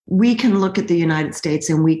we can look at the United States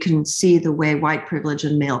and we can see the way white privilege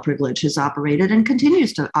and male privilege has operated and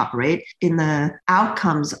continues to operate in the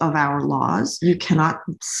outcomes of our laws. You cannot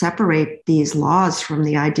separate these laws from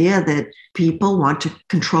the idea that people want to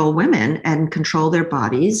control women and control their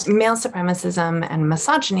bodies. Male supremacism and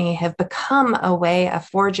misogyny have become a way of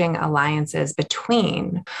forging alliances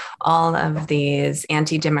between all of these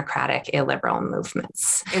anti-democratic illiberal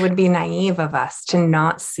movements. It would be naive of us to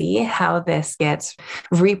not see how this gets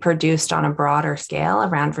reproduced on a broader scale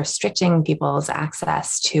around restricting people's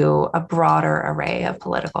access to a broader array of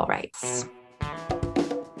political rights.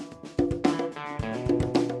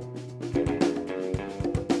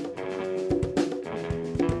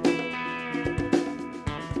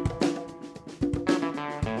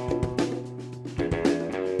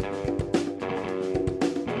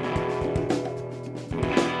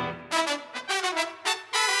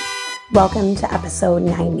 Welcome to episode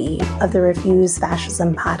 90 of the Refuse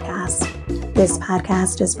Fascism podcast. This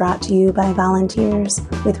podcast is brought to you by volunteers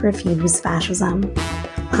with Refuse Fascism.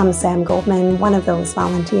 I'm Sam Goldman, one of those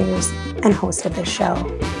volunteers and host of this show.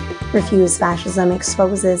 Refuse Fascism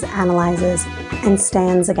exposes, analyzes, and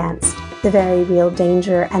stands against the very real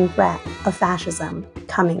danger and threat of fascism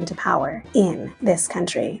coming to power in this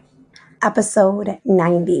country. Episode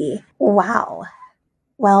 90. Wow.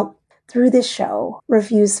 Well, through this show,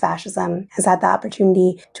 Refuse Fascism has had the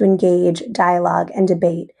opportunity to engage, dialogue, and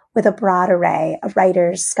debate with a broad array of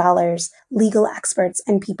writers, scholars, legal experts,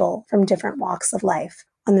 and people from different walks of life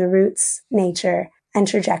on the roots, nature, and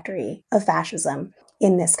trajectory of fascism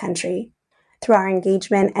in this country. Through our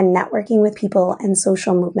engagement and networking with people and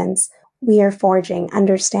social movements, we are forging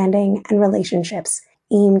understanding and relationships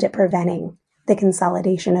aimed at preventing the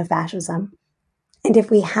consolidation of fascism. And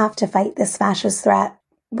if we have to fight this fascist threat,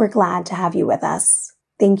 we're glad to have you with us.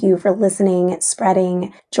 Thank you for listening,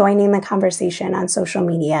 spreading, joining the conversation on social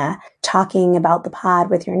media, talking about the pod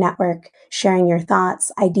with your network, sharing your thoughts,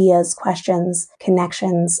 ideas, questions,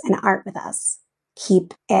 connections, and art with us.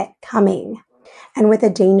 Keep it coming. And with a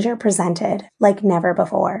danger presented like never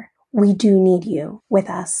before, we do need you with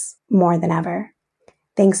us more than ever.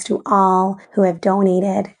 Thanks to all who have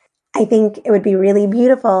donated. I think it would be really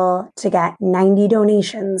beautiful to get 90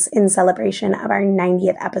 donations in celebration of our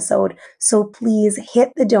 90th episode. So please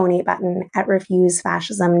hit the donate button at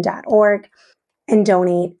refusefascism.org and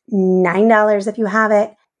donate $9 if you have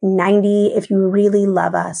it, $90 if you really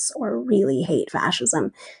love us or really hate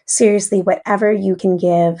fascism. Seriously, whatever you can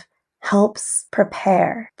give helps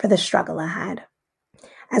prepare for the struggle ahead.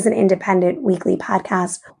 As an independent weekly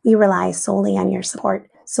podcast, we rely solely on your support.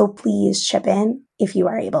 So please chip in if you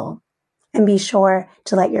are able. And be sure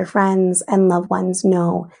to let your friends and loved ones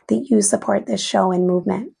know that you support this show and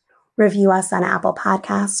movement. Review us on Apple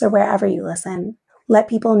Podcasts or wherever you listen. Let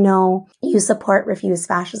people know you support Refuse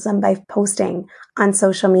Fascism by posting on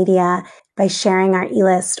social media, by sharing our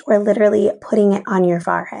e-list, or literally putting it on your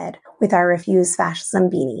forehead with our Refuse Fascism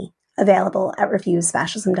beanie, available at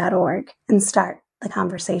refusefascism.org, and start the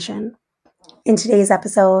conversation. In today's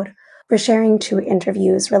episode, we're sharing 2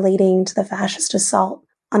 interviews relating to the fascist assault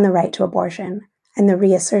on the right to abortion and the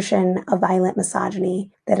reassertion of violent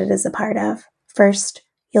misogyny that it is a part of. First,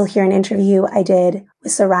 you'll hear an interview I did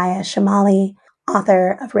with Soraya Chemaly,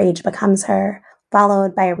 author of Rage Becomes Her,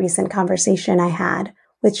 followed by a recent conversation I had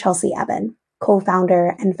with Chelsea Eben,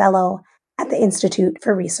 co-founder and fellow at the Institute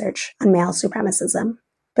for Research on Male Supremacism.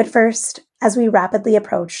 But first, as we rapidly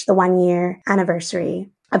approach the 1-year anniversary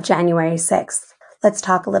of January 6th, let's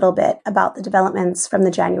talk a little bit about the developments from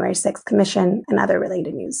the January 6th Commission and other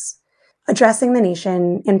related news. Addressing the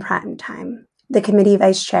nation in prime time, the committee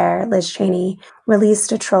vice chair, Liz Cheney,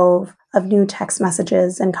 released a trove of new text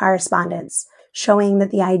messages and correspondence showing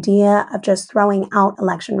that the idea of just throwing out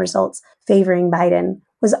election results favoring Biden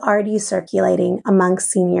was already circulating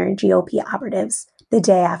amongst senior GOP operatives the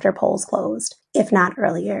day after polls closed, if not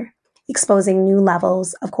earlier, exposing new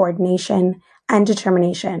levels of coordination and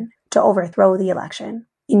determination to overthrow the election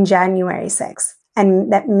in January 6th,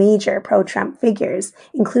 and that major pro-Trump figures,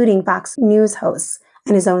 including Fox News hosts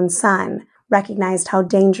and his own son, recognized how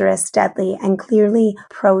dangerous, deadly, and clearly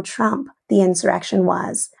pro-Trump the insurrection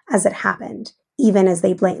was as it happened, even as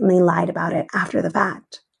they blatantly lied about it after the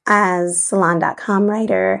fact. As Salon.com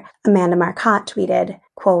writer Amanda Marcotte tweeted,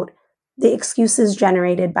 quote, "The excuses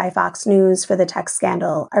generated by Fox News for the text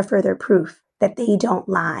scandal are further proof that they don't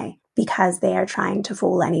lie because they are trying to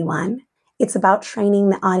fool anyone. It's about training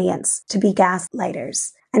the audience to be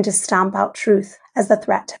gaslighters and to stomp out truth as the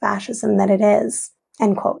threat to fascism that it is."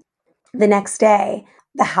 End quote. The next day,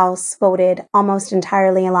 the House voted almost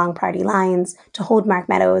entirely along party lines to hold Mark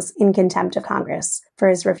Meadows in contempt of Congress for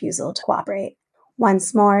his refusal to cooperate.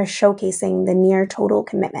 once more showcasing the near total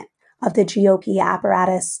commitment of the GOP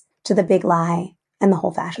apparatus to the big lie and the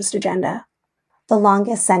whole fascist agenda. The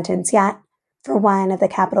longest sentence yet for one of the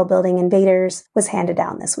Capitol building invaders was handed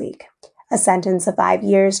down this week. A sentence of 5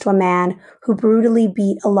 years to a man who brutally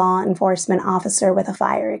beat a law enforcement officer with a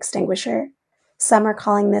fire extinguisher. Some are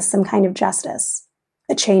calling this some kind of justice,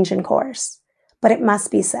 a change in course. But it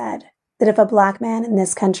must be said that if a Black man in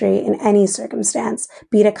this country in any circumstance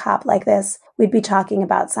beat a cop like this, we'd be talking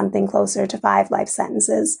about something closer to 5 life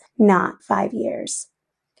sentences, not 5 years.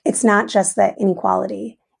 It's not just that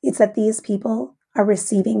inequality. It's that these people are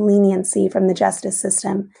receiving leniency from the justice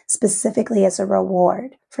system specifically as a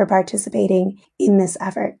reward for participating in this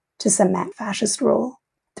effort to cement fascist rule.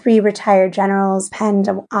 3 retired generals penned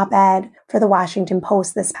an op-ed for the Washington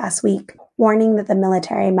Post this past week, warning that the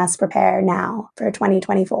military must prepare now for a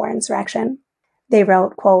 2024 insurrection. They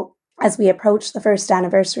wrote, quote, "As we approach the first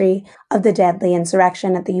anniversary of the deadly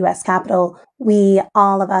insurrection at the U.S. Capitol, we,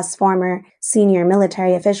 all of us former senior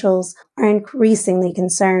military officials, are increasingly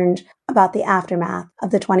concerned about the aftermath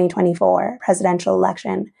of the 2024 presidential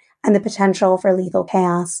election and the potential for lethal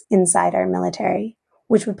chaos inside our military,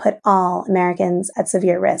 which would put all Americans at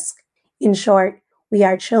severe risk. In short, we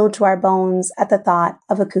are chilled to our bones at the thought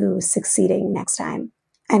of a coup succeeding next time."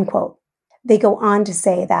 End quote. They go on to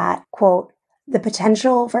say that, quote, "The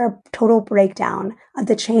potential for a total breakdown of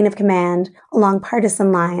the chain of command along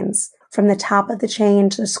partisan lines from the top of the chain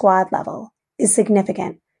to the squad level is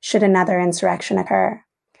significant should another insurrection occur.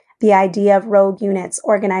 The idea of rogue units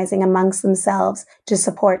organizing amongst themselves to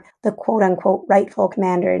support the quote-unquote rightful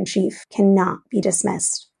commander-in-chief cannot be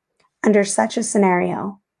dismissed. Under such a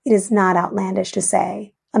scenario, it is not outlandish to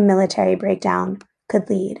say a military breakdown could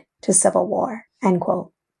lead to civil war." End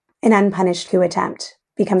quote. An unpunished coup attempt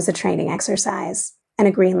becomes a training exercise and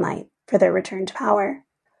a green light for their return to power.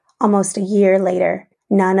 Almost a year later,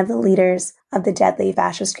 none of the leaders of the deadly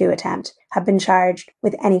fascist coup attempt have been charged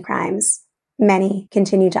with any crimes. Many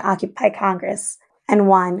continue to occupy Congress, and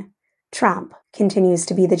one, Trump, continues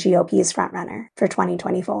to be the GOP's frontrunner for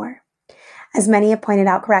 2024. As many have pointed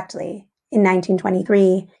out correctly, in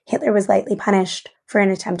 1923, Hitler was lightly punished for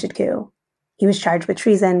an attempted coup. He was charged with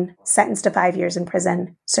treason, sentenced to 5 years in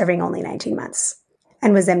prison, serving only 19 months,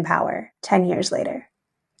 and was in power 10 years later.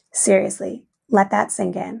 Seriously, let that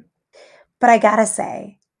sink in. But I gotta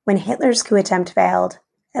say, when Hitler's coup attempt failed,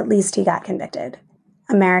 at least he got convicted.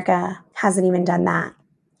 America hasn't even done that.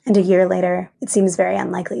 And a year later, it seems very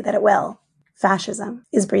unlikely that it will. Fascism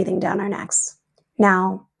is breathing down our necks.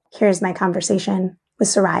 Now, here's my conversation with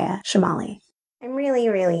Soraya Chemaly. I'm really,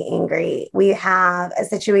 really angry. We have a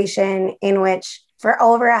situation in which for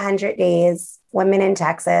over 100 days, women in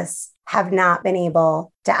Texas have not been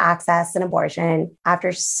able to access an abortion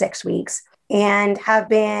after 6 weeks and have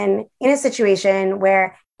been in a situation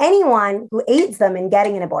where anyone who aids them in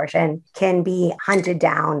getting an abortion can be hunted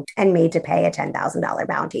down and made to pay a $10,000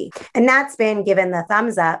 bounty. And that's been given the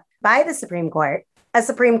thumbs up by the Supreme Court, a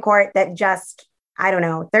Supreme Court that just,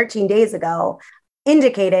 13 days ago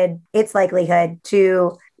indicated its likelihood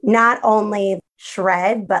to not only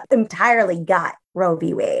shred, but entirely gut Roe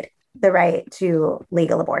v. Wade, the right to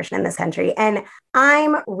legal abortion in this country. And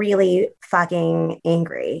I'm really fucking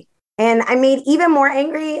angry. And I'm made even more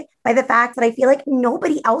angry by the fact that I feel like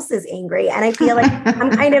nobody else is angry. And I feel like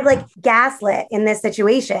I'm kind of like gaslit in this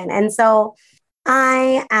situation. And so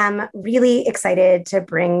I am really excited to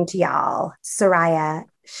bring to y'all Soraya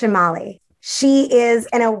Chemaly. She is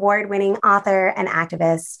an award-winning author and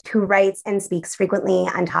activist who writes and speaks frequently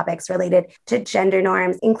on topics related to gender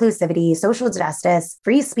norms, inclusivity, social justice,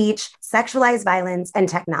 free speech, sexualized violence, and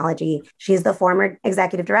technology. She is the former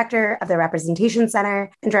executive director of the Representation Center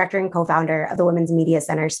and director and co-founder of the Women's Media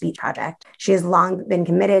Center Speech Project. She has long been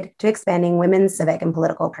committed to expanding women's civic and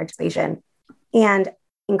political participation. And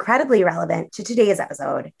incredibly relevant to today's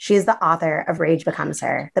episode, she is the author of Rage Becomes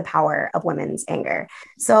Her, The Power of Women's Anger.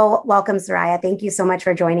 So welcome, Soraya. Thank you so much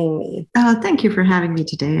for joining me. Thank you for having me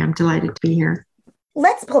today. I'm delighted to be here.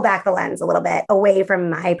 Let's pull back the lens a little bit away from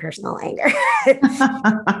my personal anger.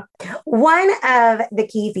 One of the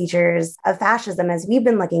key features of fascism, as we've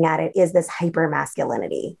been looking at it, is this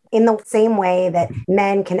hypermasculinity. In the same way that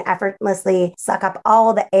men can effortlessly suck up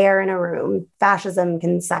all the air in a room, fascism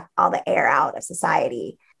can suck all the air out of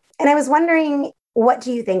society. And I was wondering, what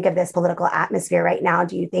do you think of this political atmosphere right now?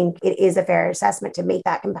 Do you think it is a fair assessment to make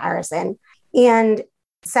that comparison? And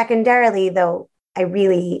secondarily, though, I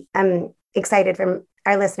really am excited from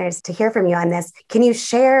our listeners to hear from you on this. Can you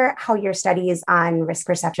share how your studies on risk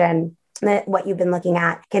perception, what you've been looking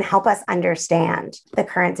at, can help us understand the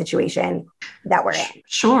current situation that we're in?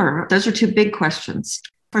 Sure. Those are two big questions.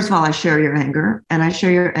 First of all, I share your anger, and I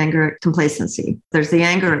share your anger at complacency. There's the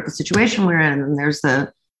anger at the situation we're in, and there's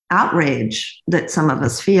the outrage that some of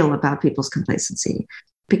us feel about people's complacency.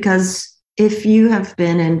 Because if you have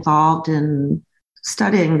been involved in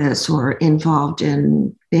studying this or involved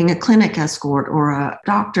in being a clinic escort or a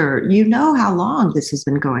doctor, you know how long this has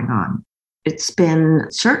been going on. It's been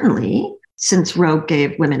certainly since Roe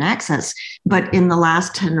gave women access. But in the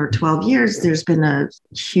last 10 or 12 years, there's been a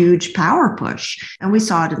huge power push. And we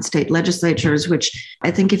saw it in state legislatures, which I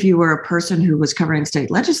think if you were a person who was covering state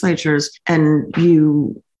legislatures and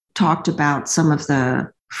you talked about some of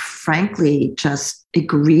the, frankly, just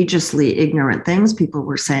egregiously ignorant things people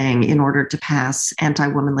were saying in order to pass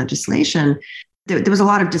anti-woman legislation, there was a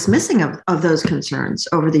lot of dismissing of those concerns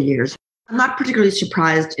over the years. I'm not particularly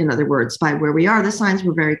surprised, in other words, by where we are. The signs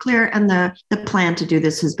were very clear, and the plan to do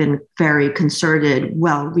this has been very concerted,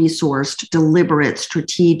 well-resourced, deliberate,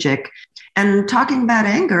 strategic. And talking about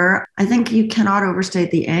anger, I think you cannot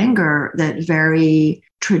overstate the anger that very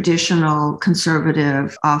traditional,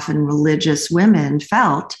 conservative, often religious women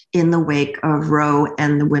felt in the wake of Roe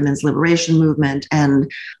and the women's liberation movement and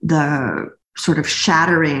the sort of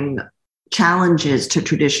shattering challenges to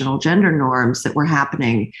traditional gender norms that were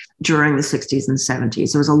happening during the 60s and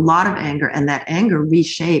 70s. There was a lot of anger, and that anger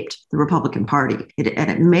reshaped the Republican Party.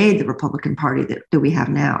 It made the Republican Party that we have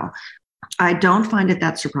now. I don't find it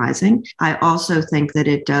that surprising. I also think that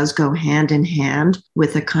it does go hand in hand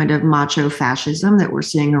with a kind of macho fascism that we're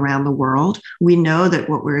seeing around the world. We know that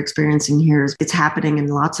what we're experiencing here is it's happening in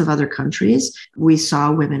lots of other countries. We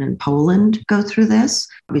saw women in Poland go through this.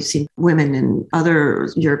 We've seen women in other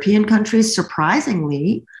European countries.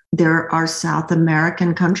 Surprisingly, there are South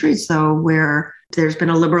American countries, though, where there's been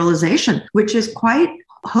a liberalization, which is quite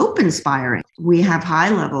hope-inspiring. We have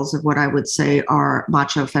high levels of what I would say are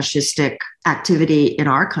macho fascistic activity in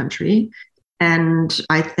our country. And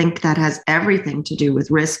I think that has everything to do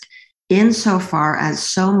with risk, insofar as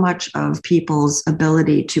so much of people's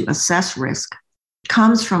ability to assess risk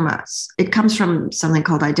comes from us. It comes from something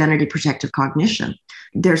called identity protective cognition.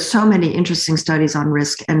 There's so many interesting studies on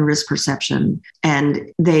risk and risk perception,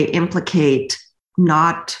 and they implicate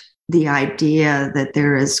not the idea that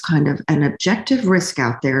there is kind of an objective risk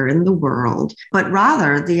out there in the world, but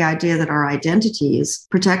rather the idea that our identities,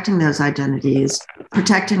 protecting those identities,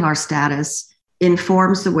 protecting our status,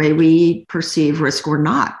 informs the way we perceive risk or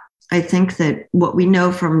not. I think that what we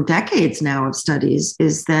know from decades now of studies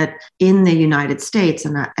is that in the United States,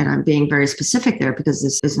 and I'm being very specific there because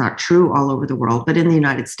this is not true all over the world, but in the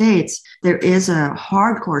United States, there is a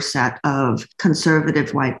hardcore set of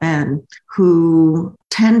conservative white men who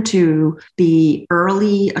tend to be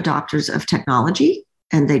early adopters of technology,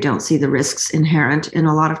 and they don't see the risks inherent in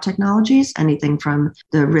a lot of technologies, anything from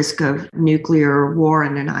the risk of nuclear war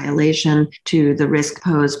and annihilation to the risk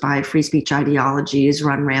posed by free speech ideologies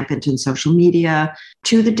run rampant in social media,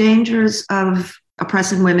 to the dangers of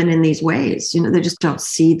oppressing women in these ways. They just don't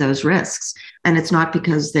see those risks. And it's not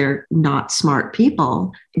because they're not smart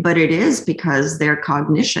people, but it is because their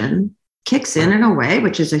cognition kicks in a way,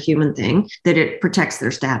 which is a human thing, that it protects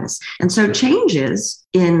their status. And so changes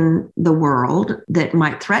in the world that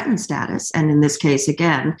might threaten status, and in this case,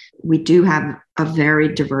 again, we do have a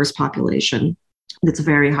very diverse population that's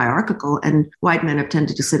very hierarchical, and white men have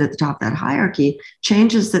tended to sit at the top of that hierarchy.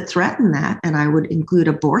 Changes that threaten that, and I would include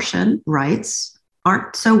abortion rights,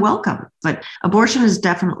 aren't so welcome. But abortion is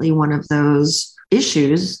definitely one of those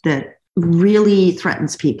issues that really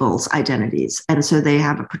threatens people's identities. And so they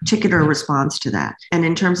have a particular response to that. And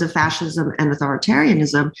in terms of fascism and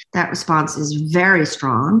authoritarianism, that response is very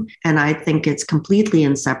strong. And I think it's completely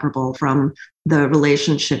inseparable from the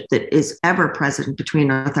relationship that is ever present between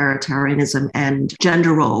authoritarianism and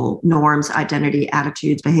gender role norms, identity,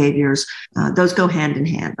 attitudes, behaviors. Those go hand in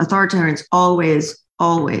hand. Authoritarians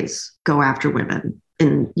always go after women.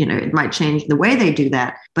 And, it might change the way they do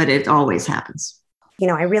that, but it always happens.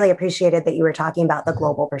 I really appreciated that you were talking about the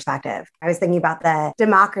global perspective. I was thinking about the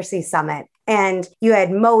Democracy Summit, and you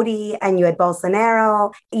had Modi and you had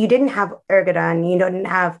Bolsonaro. You didn't have Erdogan, you didn't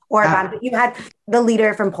have Orban, but you had the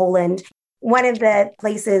leader from Poland. One of the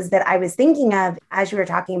places that I was thinking of as you were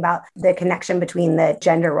talking about the connection between the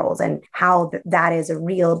gender roles and how that is a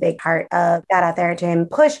real big part of that authoritarian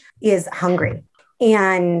push is Hungary.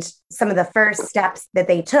 And some of the first steps that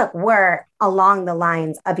they took were along the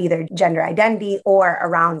lines of either gender identity or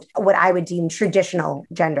around what I would deem traditional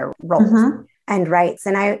gender roles and rights.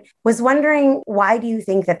 And I was wondering, why do you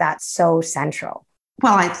think that that's so central?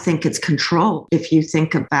 Well, I think it's control. If you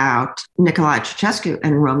think about Nicolae Ceausescu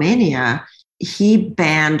in Romania, he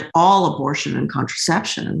banned all abortion and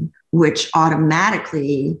contraception, which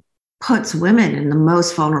automatically puts women in the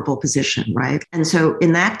most vulnerable position, right? And so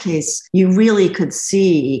in that case, you really could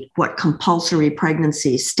see what compulsory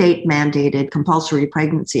pregnancy, state mandated compulsory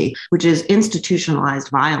pregnancy, which is institutionalized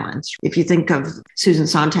violence. If you think of Susan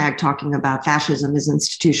Sontag talking about fascism as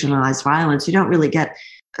institutionalized violence, you don't really get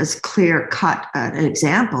as clear cut an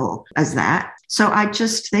example as that. So I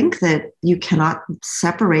just think that you cannot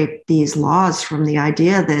separate these laws from the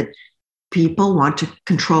idea that people want to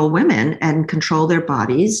control women and control their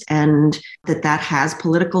bodies, and that has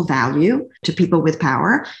political value to people with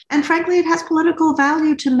power. And frankly, it has political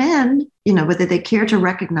value to men, whether they care to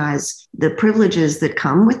recognize the privileges that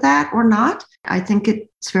come with that or not. I think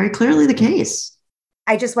it's very clearly the case.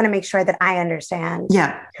 I just want to make sure that I understand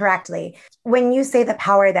correctly. When you say the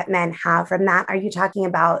power that men have from that, are you talking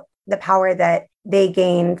about the power that they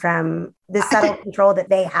gain from the subtle control that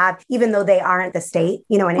they have, even though they aren't the state?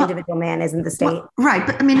 Individual man isn't the state. Well, right.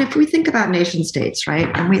 But I mean, if we think about nation states, right,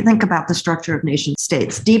 and we think about the structure of nation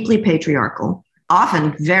states, deeply patriarchal,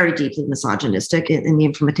 often very deeply misogynistic in the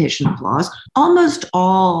implementation of laws, almost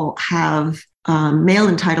all have male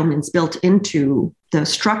entitlements built into the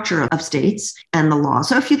structure of states and the law.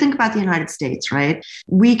 So if you think about the United States, right,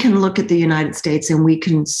 we can look at the United States and we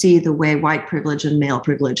can see the way white privilege and male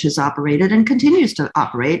privilege has operated and continues to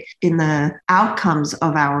operate in the outcomes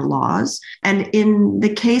of our laws. And in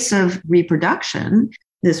the case of reproduction,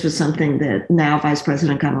 this was something that now Vice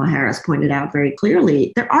President Kamala Harris pointed out very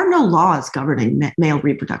clearly. There are no laws governing male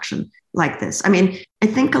reproduction like this. I mean, I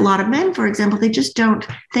think a lot of men, for example, they just don't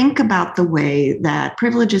think about the way that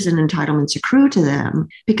privileges and entitlements accrue to them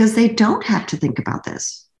because they don't have to think about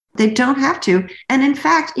this. They don't have to. And in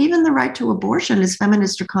fact, even the right to abortion, as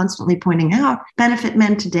feminists are constantly pointing out, benefit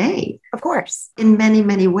men today. Of course. In many,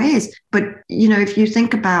 many ways. But, if you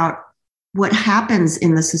think about what happens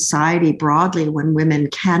in the society broadly when women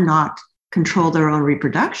cannot control their own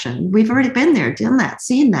reproduction, we've already been there, done that,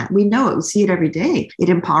 seen that. We know it. We see it every day. It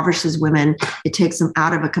impoverishes women. It takes them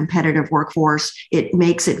out of a competitive workforce. It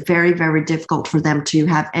makes it very, very difficult for them to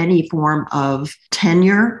have any form of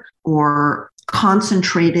tenure or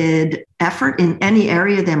concentrated effort in any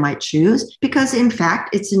area they might choose, because in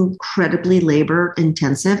fact, it's incredibly labor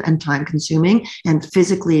intensive and time consuming and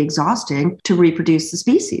physically exhausting to reproduce the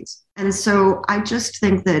species. And so I just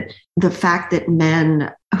think that the fact that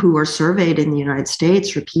men who are surveyed in the United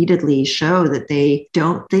States repeatedly show that they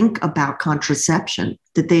don't think about contraception,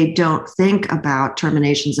 that they don't think about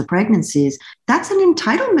terminations of pregnancies, that's an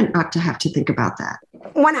entitlement not to have to think about that.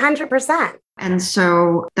 100%. And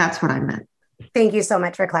so that's what I meant. Thank you so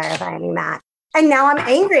much for clarifying that. And now I'm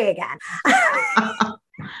angry again.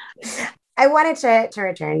 I wanted to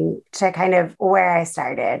return to kind of where I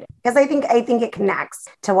started, because I think it connects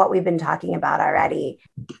to what we've been talking about already.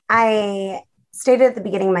 I stated at the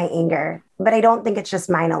beginning my anger, but I don't think it's just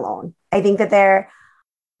mine alone. I think that there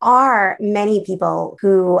are many people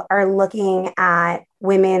who are looking at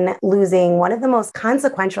women losing one of the most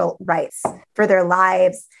consequential rights for their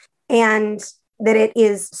lives, and that it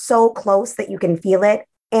is so close that you can feel it,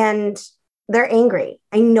 and they're angry.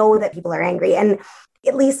 I know that people are angry, and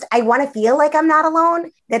at least I want to feel like I'm not alone,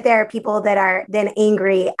 that there are people that are then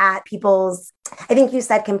angry at people's, I think you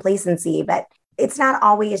said complacency, but it's not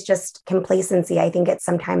always just complacency. I think it's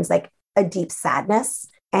sometimes like a deep sadness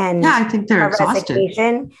and I think they're exhausted.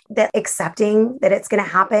 That accepting that it's going to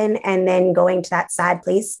happen and then going to that sad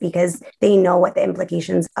place because they know what the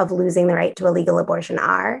implications of losing the right to a legal abortion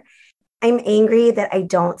are. I'm angry that I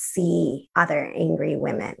don't see other angry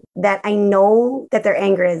women, that I know that their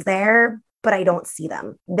anger is there, but I don't see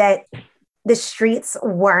them, that the streets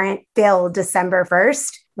weren't filled December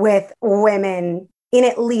 1st with women in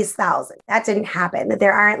at least thousands. That didn't happen, that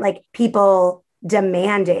there aren't like people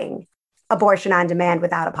demanding abortion on demand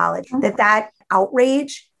without apology, that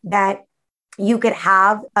outrage that you could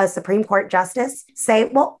have a Supreme Court justice say,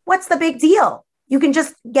 well, what's the big deal? You can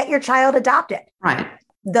just get your child adopted. Right.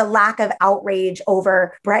 The lack of outrage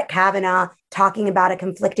over Brett Kavanaugh talking about a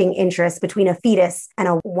conflicting interest between a fetus and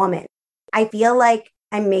a woman. I feel like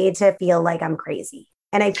I'm made to feel like I'm crazy.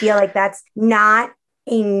 And I feel like that's not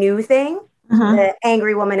a new thing. The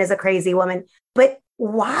angry woman is a crazy woman. But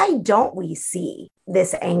why don't we see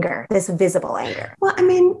this anger, this visible anger? Well, I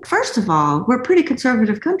mean, first of all, we're a pretty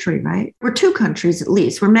conservative country, right? We're two countries, at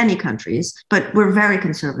least. We're many countries, but we're very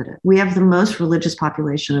conservative. We have the most religious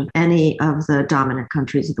population of any of the dominant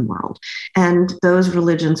countries of the world. And those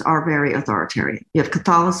religions are very authoritarian. You have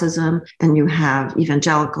Catholicism and you have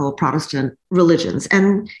evangelical Protestant religions.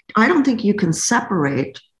 And I don't think you can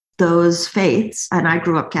separate those faiths, and I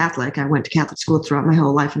grew up Catholic, I went to Catholic school throughout my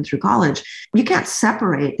whole life and through college, you can't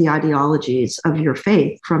separate the ideologies of your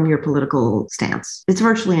faith from your political stance. It's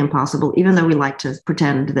virtually impossible, even though we like to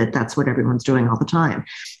pretend that that's what everyone's doing all the time.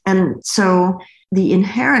 And so the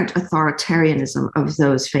inherent authoritarianism of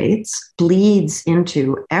those faiths bleeds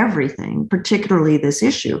into everything, particularly this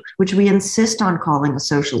issue, which we insist on calling a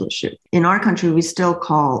social issue. In our country, we still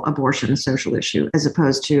call abortion a social issue, as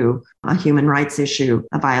opposed to a human rights issue,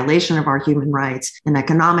 a violation of our human rights, an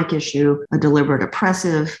economic issue, a deliberate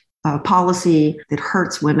oppressive policy that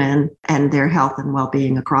hurts women and their health and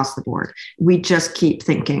well-being across the board. We just keep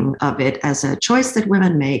thinking of it as a choice that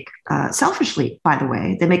women make selfishly, by the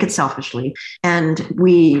way. They make it selfishly. And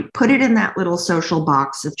we put it in that little social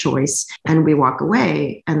box of choice and we walk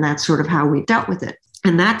away. And that's sort of how we dealt with it.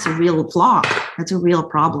 And that's a real flaw. That's a real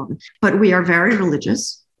problem. But we are very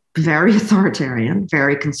religious, very authoritarian,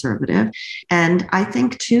 very conservative. And I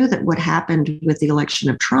think, too, that what happened with the election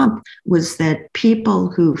of Trump was that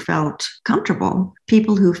people who felt comfortable,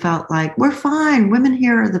 people who felt like, we're fine, women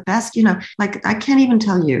here are the best, like I can't even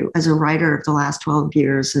tell you, as a writer of the last 12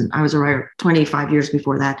 years, and I was a writer 25 years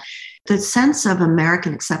before that, the sense of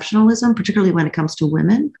American exceptionalism, particularly when it comes to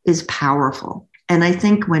women, is powerful. And I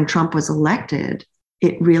think when Trump was elected,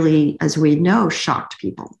 it really, as we know, shocked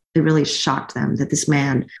people. It really shocked them that this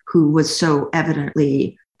man who was so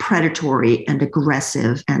evidently predatory and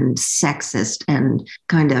aggressive and sexist and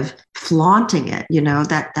kind of flaunting it,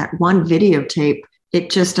 that one videotape, it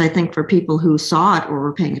just, I think for people who saw it or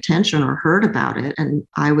were paying attention or heard about it, and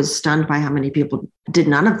I was stunned by how many people did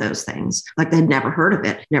none of those things. Like they'd never heard of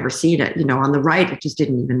it, never seen it. On the right, it just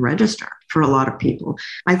didn't even register for a lot of people.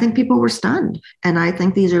 I think people were stunned. And I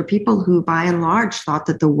think these are people who, by and large, thought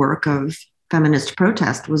that the work of feminist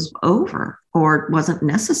protest was over or wasn't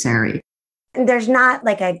necessary. There's not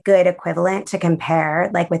like a good equivalent to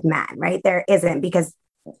compare like with men, right? There isn't, because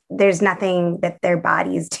there's nothing that their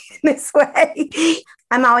bodies do this way.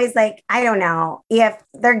 I'm always like, I don't know if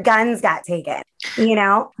their guns got taken,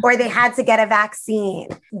 or they had to get a vaccine,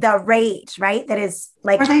 the rate, right? That is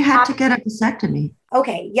like, or they had to get a vasectomy.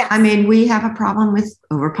 Okay. Yeah. I mean, we have a problem with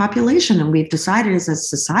overpopulation, and we've decided as a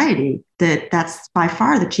society that that's by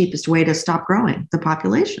far the cheapest way to stop growing the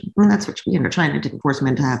population. I mean, that's what, China didn't force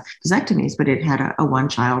men to have vasectomies, but it had a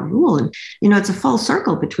one-child rule. And, it's a full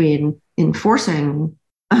circle between enforcing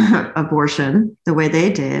abortion the way they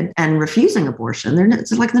did and refusing abortion.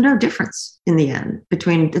 There's no difference in the end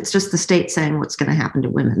between, it's just the state saying what's going to happen to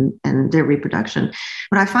women and their reproduction.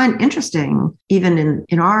 What I find interesting, even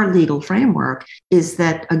in our legal framework, is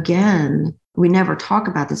that, again, we never talk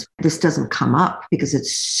about this. This doesn't come up because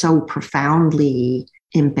it's so profoundly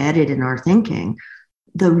embedded in our thinking.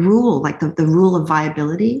 The rule, like the rule of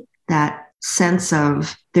viability, that sense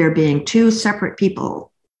of there being two separate people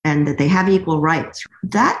and that they have equal rights,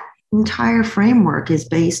 that entire framework is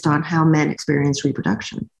based on how men experience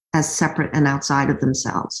reproduction as separate and outside of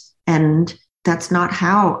themselves. And that's not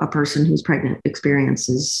how a person who's pregnant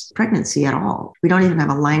experiences pregnancy at all. We don't even have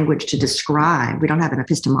a language to describe. We don't have an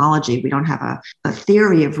epistemology. We don't have a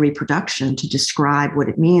theory of reproduction to describe what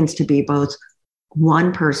it means to be both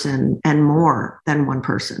one person and more than one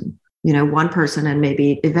person. One person and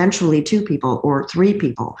maybe eventually two people or three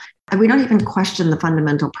people. And we don't even question the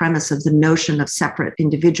fundamental premise of the notion of separate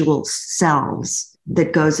individual selves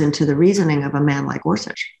that goes into the reasoning of a man like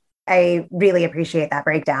Gorsuch. I really appreciate that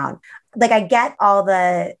breakdown. Like, I get all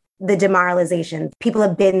the demoralization. People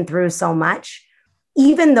have been through so much.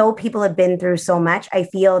 Even though people have been through so much, I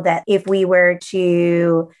feel that if we were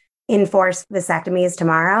to enforce vasectomies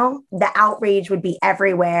tomorrow, the outrage would be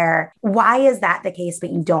everywhere. Why is that the case,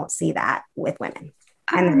 but you don't see that with women?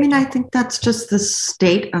 I think that's just the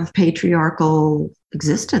state of patriarchal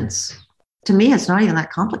existence. To me, it's not even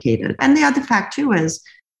that complicated. And the other fact, too, is,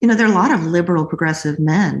 there are a lot of liberal progressive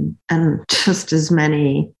men and just as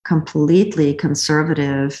many completely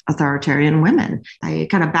conservative authoritarian women. I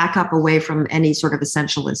kind of back up away from any sort of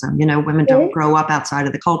essentialism. Women don't grow up outside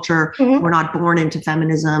of the culture. Mm-hmm. We're not born into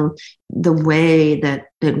feminism. The way that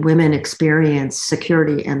women experience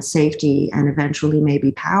security and safety and eventually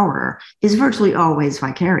maybe power is virtually always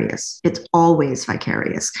vicarious. It's always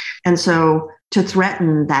vicarious. And so to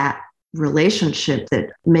threaten that relationship that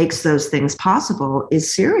makes those things possible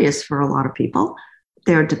is serious for a lot of people.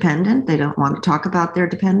 They're dependent. They don't want to talk about their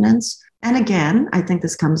dependence. And again, I think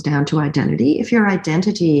this comes down to identity. If your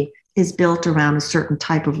identity is built around a certain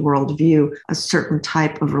type of worldview, a certain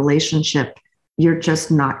type of relationship, you're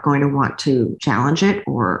just not going to want to challenge it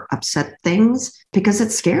or upset things because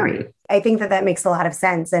it's scary. I think that that makes a lot of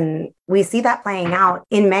sense. And we see that playing out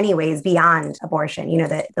in many ways beyond abortion,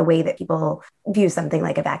 the way that people view something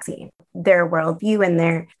like a vaccine, their worldview and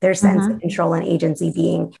their sense of control and agency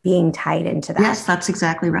being tied into that. Yes, that's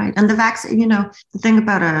exactly right. And the vaccine, the thing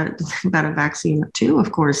about a vaccine too,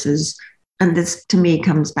 of course, is, and this to me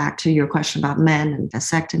comes back to your question about men and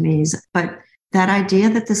vasectomies, but that idea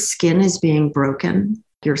that the skin is being broken,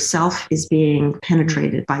 yourself is being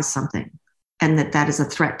penetrated by something, and that is a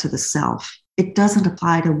threat to the self. It doesn't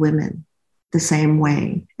apply to women the same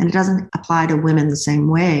way. And it doesn't apply to women the same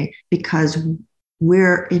way because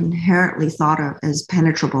we're inherently thought of as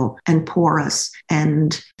penetrable and porous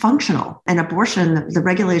and functional. And abortion, the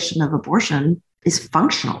regulation of abortion is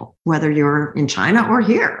functional, whether you're in China or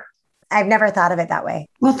here. I've never thought of it that way.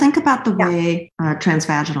 Well, think about the way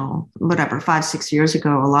transvaginal, 5-6 years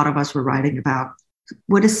ago, a lot of us were writing about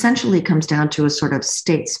what essentially comes down to a sort of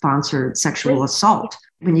state-sponsored sexual assault.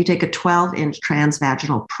 When you take a 12-inch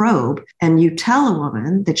transvaginal probe and you tell a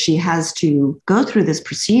woman that she has to go through this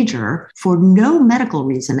procedure for no medical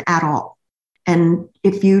reason at all. And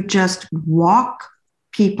if you just walk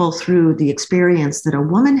people through the experience that a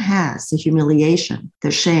woman has, the humiliation,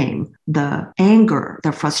 the shame, the anger,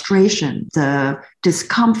 the frustration, the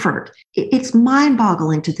discomfort, it's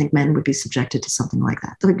mind-boggling to think men would be subjected to something like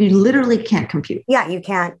that. Like, you literally can't compute. Yeah, you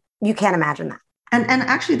can't imagine that. And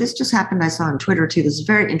actually, this just happened, I saw on Twitter too. This is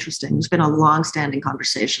very interesting. There's been a long-standing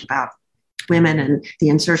conversation about women and the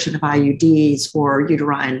insertion of IUDs or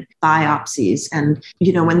uterine biopsies. And,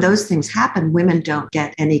 when those things happen, women don't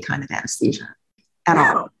get any kind of anesthesia at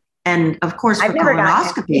all. And of course, for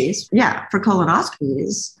colonoscopies,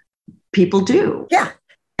 people do. Yeah.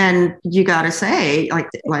 And you got to say, like,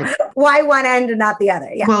 why one end and not the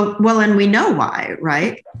other? Yeah. Well, and we know why,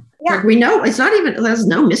 right? Yeah. Like, we know it's not even, there's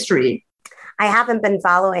no mystery. I haven't been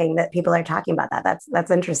following that people are talking about that.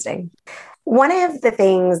 That's interesting. One of the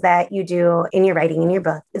things that you do in your writing, in your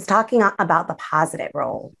book, is talking about the positive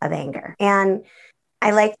role of anger. And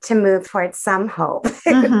I like to move towards some hope.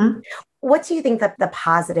 Mm-hmm. What do you think that the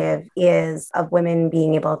positive is of women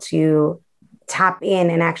being able to tap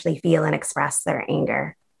in and actually feel and express their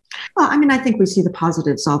anger? Well, I think we see the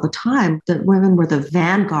positives all the time, that women were the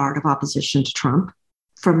vanguard of opposition to Trump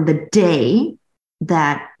from the day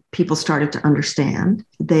that people started to understand.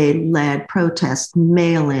 They led protests,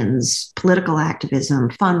 mail-ins, political activism,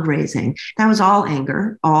 fundraising. That was all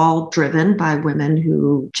anger, all driven by women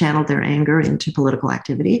who channeled their anger into political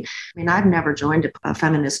activity. I've never joined a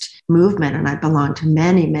feminist movement, and I belong to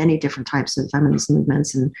many, many different types of feminist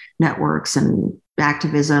movements and networks and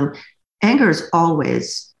activism. Anger is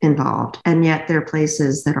always involved, and yet there are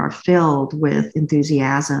places that are filled with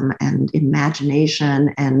enthusiasm and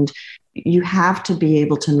imagination, and you have to be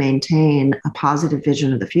able to maintain a positive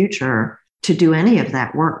vision of the future to do any of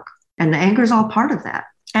that work. And anger is all part of that.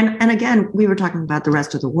 And again, we were talking about the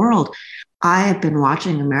rest of the world. I have been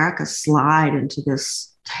watching America slide into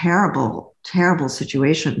this terrible, terrible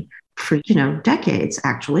situation for, decades,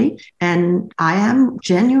 actually. And I am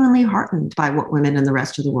genuinely heartened by what women in the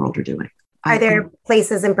rest of the world are doing. Are there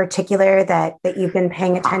places in particular that you've been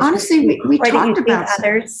paying attention Honestly, to? we talked about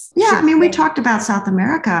others. Yeah, we talked about South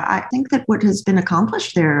America. I think that what has been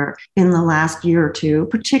accomplished there in the last year or two,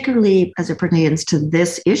 particularly as it pertains to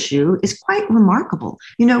this issue, is quite remarkable.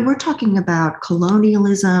 We're talking about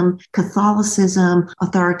colonialism, Catholicism,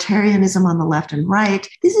 authoritarianism on the left and right.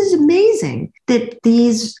 This is amazing that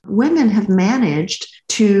these women have managed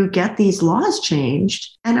to get these laws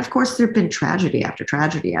changed. And of course, there have been tragedy after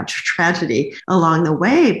tragedy after tragedy along the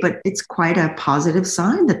way, but it's quite a positive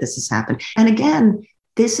sign that this has happened. And again,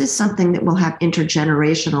 this is something that will have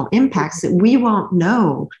intergenerational impacts that we won't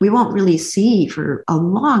know, we won't really see for a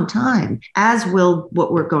long time, as will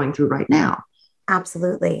what we're going through right now.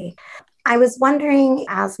 Absolutely. I was wondering,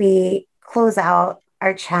 as we close out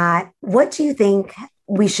our chat, what do you think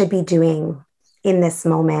we should be doing in this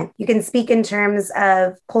moment? You can speak in terms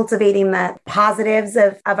of cultivating the positives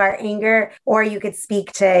of our anger, or you could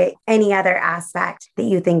speak to any other aspect that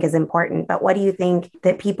you think is important. But what do you think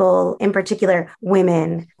that people, in particular,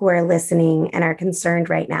 women who are listening and are concerned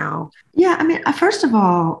right now? Yeah, first of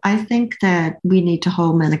all, I think that we need to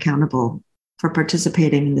hold men accountable for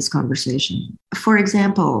participating in this conversation. For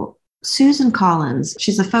example, Susan Collins,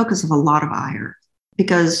 she's the focus of a lot of ire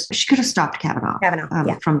because she could have stopped Kavanaugh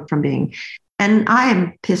from being. And I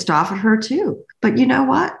am pissed off at her too. But you know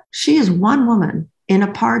what? She is one woman in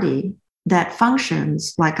a party that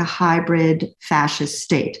functions like a hybrid fascist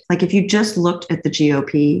state. Like, if you just looked at the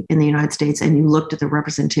GOP in the United States and you looked at the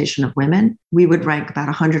representation of women, we would rank about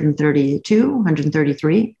 132,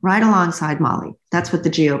 133, right alongside Mali. That's what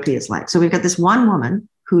the GOP is like. So we've got this one woman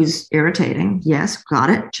who's irritating. Yes, got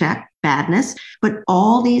it, check, badness. But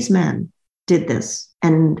all these men did this.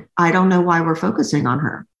 And I don't know why we're focusing on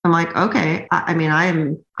her. I'm like, okay, I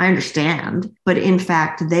understand. But in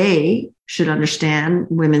fact, they should understand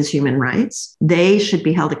women's human rights. They should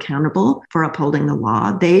be held accountable for upholding the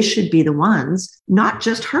law. They should be the ones, not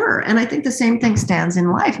just her. And I think the same thing stands in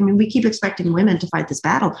life. I mean, we keep expecting women to fight this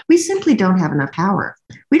battle. We simply don't have enough power.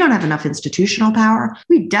 We don't have enough institutional power.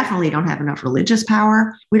 We definitely don't have enough religious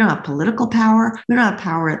power. We don't have political power. We don't have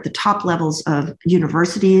power at the top levels of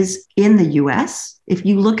universities in the US. If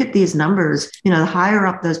you look at these numbers, the higher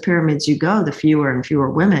up those pyramids you go, the fewer and fewer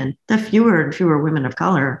women of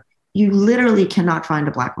color. You literally cannot find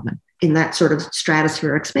a Black woman in that sort of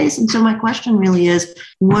stratospheric space. And so my question really is,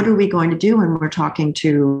 what are we going to do when we're talking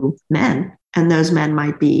to men? And those men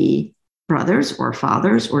might be brothers or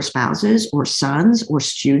fathers or spouses or sons or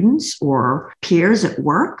students or peers at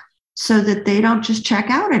work, so that they don't just check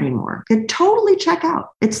out anymore. They totally check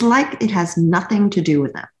out. It's like it has nothing to do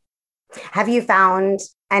with them. Have you found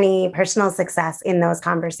any personal success in those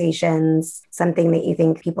conversations? Something that you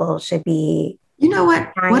think people should be? You know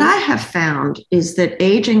what? What I have found is that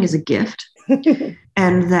aging is a gift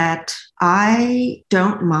and that I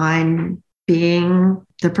don't mind being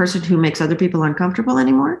the person who makes other people uncomfortable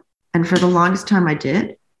anymore. And for the longest time I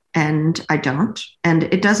did, and I don't. And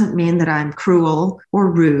it doesn't mean that I'm cruel or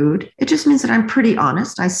rude. It just means that I'm pretty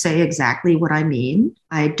honest. I say exactly what I mean.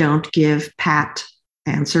 I don't give pat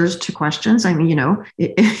answers to questions. I mean,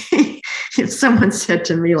 if someone said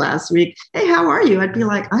to me last week, hey, how are you? I'd be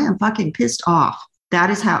like, I am fucking pissed off. That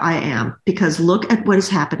is how I am, because look at what is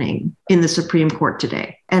happening in the Supreme Court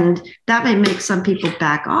today. And that may make some people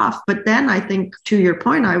back off. But then I think, to your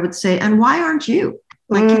point, I would say, and why aren't you?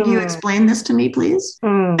 Like, can you explain this to me, please?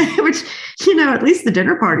 Which, at least the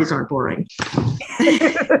dinner parties aren't boring.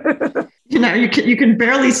 You can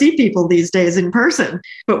barely see people these days in person.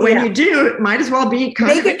 But when you do, it might as well be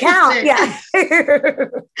kind of make it count. Yeah.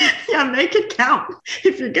 Yeah, make it count.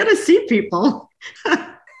 If you're going to see people.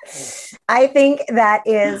 I think that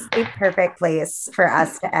is a perfect place for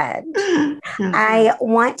us to end. I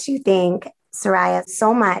want to thank Soraya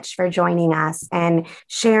so much for joining us and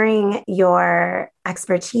sharing your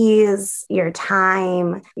expertise, your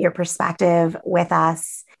time, your perspective with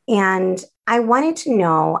us. And I wanted to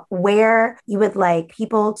know where you would like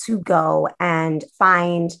people to go and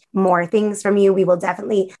find more things from you. We will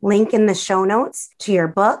definitely link in the show notes to your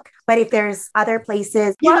book. But if there's other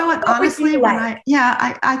places, honestly,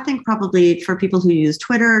 I think probably for people who use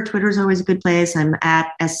Twitter is always a good place. I'm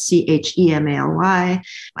at SCHEMALY.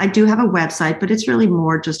 I do have a website, but it's really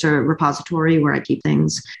more just a repository where I keep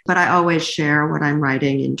things. But I always share what I'm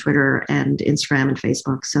writing in Twitter and Instagram and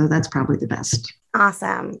Facebook. So that's probably the best.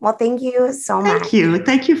 Awesome. Well, thank you so much. Thank you.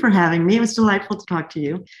 Thank you for having me. It was delightful to talk to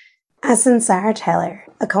you. Sarah Taylor,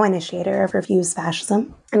 a co-initiator of Refuse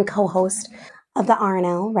Fascism and co-host of the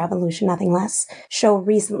RNL Revolution Nothing Less show,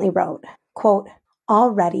 recently wrote, quote,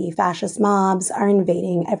 already fascist mobs are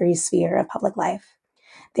invading every sphere of public life.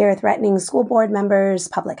 They are threatening school board members,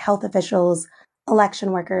 public health officials,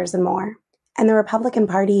 election workers, and more. And the Republican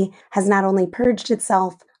Party has not only purged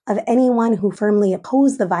itself of anyone who firmly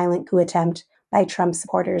opposed the violent coup attempt by Trump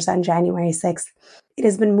supporters on January 6th, it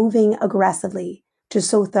has been moving aggressively to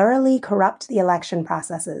so thoroughly corrupt the election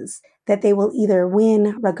processes that they will either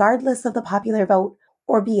win regardless of the popular vote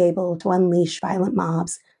or be able to unleash violent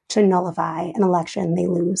mobs to nullify an election they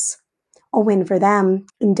lose. A win for them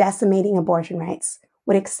in decimating abortion rights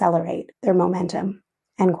would accelerate their momentum.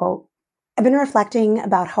 End quote. I've been reflecting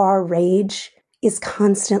about how our rage is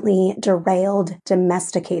constantly derailed,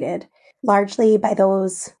 domesticated, largely by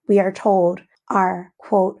those we are told are,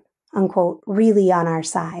 quote, unquote, really on our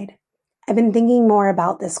side. I've been thinking more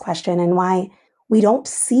about this question and why we don't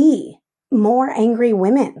see more angry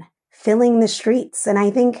women filling the streets. And I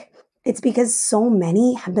think it's because so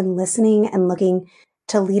many have been listening and looking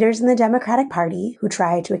to leaders in the Democratic Party who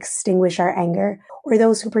try to extinguish our anger, or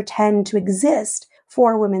those who pretend to exist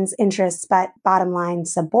for women's interests, but bottom line,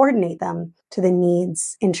 subordinate them to the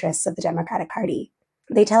needs, interests of the Democratic Party.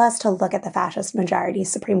 They tell us to look at the fascist majority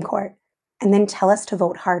Supreme Court and then tell us to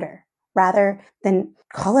vote harder, rather than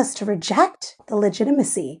call us to reject the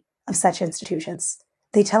legitimacy of such institutions.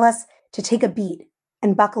 They tell us to take a beat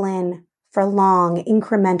and buckle in for a long,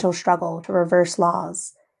 incremental struggle to reverse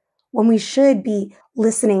laws, when we should be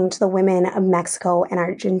listening to the women of Mexico and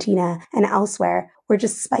Argentina and elsewhere, where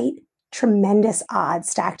despite tremendous odds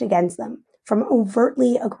stacked against them from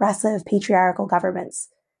overtly aggressive patriarchal governments,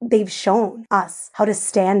 they've shown us how to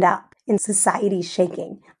stand up in society's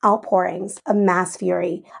shaking outpourings of mass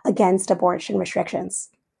fury against abortion restrictions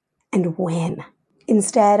and win.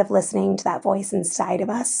 Instead of listening to that voice inside of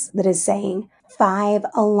us that is saying,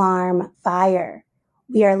 5-alarm fire,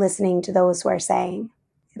 we are listening to those who are saying,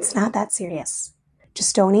 it's not that serious.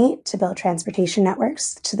 Just donate to build transportation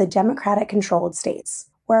networks to the Democratic-controlled states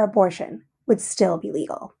where abortion would still be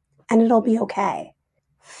legal. And it'll be okay.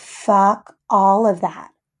 Fuck all of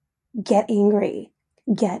that. Get angry.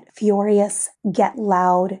 Get furious. Get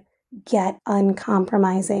loud. Get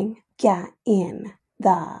uncompromising. Get in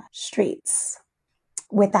the streets.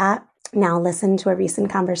 With that, now listen to a recent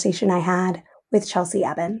conversation I had with Chelsea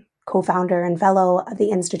Eben, co-founder and fellow of the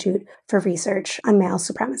Institute for Research on Male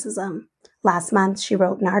Supremacism. Last month, she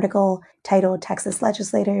wrote an article titled Texas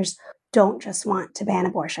Legislators Don't Just Want to Ban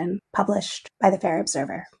Abortion, published by the Fair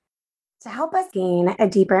Observer. To help us gain a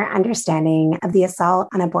deeper understanding of the assault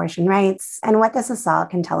on abortion rights and what this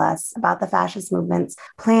assault can tell us about the fascist movement's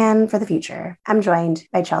plan for the future, I'm joined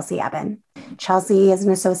by Chelsea Eben. Chelsea is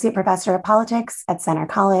an associate professor of politics at Centre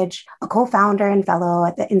College, a co-founder and fellow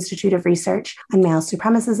at the Institute of Research on Male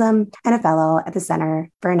Supremacism, and a fellow at the Center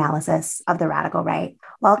for Analysis of the Radical Right.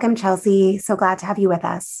 Welcome, Chelsea. So glad to have you with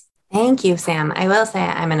us. Thank you, Sam. I will say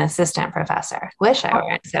I'm an assistant professor. Wish I were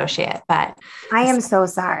an associate, but I am so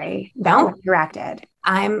sorry. That was corrected.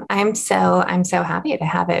 I'm so happy to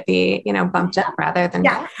have it be, bumped up rather than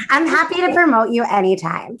down. I'm happy to promote you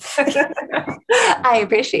anytime. I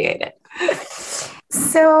appreciate it.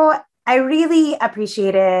 So I really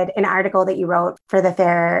appreciated an article that you wrote for the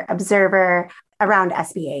Fair Observer around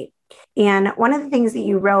SB 8. And one of the things that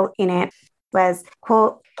you wrote in it was,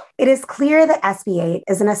 quote, "It is clear that SB 8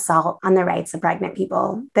 is an assault on the rights of pregnant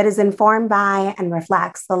people that is informed by and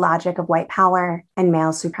reflects the logic of white power and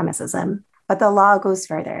male supremacism. But the law goes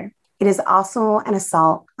further. It is also an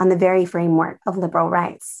assault on the very framework of liberal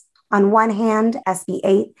rights. On one hand, SB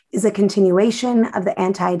 8 is a continuation of the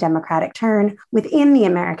anti-democratic turn within the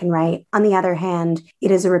American right. On the other hand, it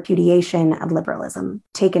is a repudiation of liberalism.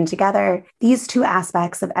 Taken together, these two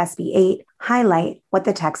aspects of SB 8 highlight what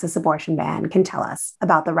the Texas abortion ban can tell us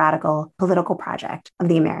about the radical political project of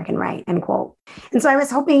the American right," end quote. And so I was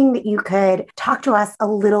hoping that you could talk to us a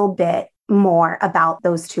little bit more about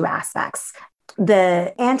those two aspects,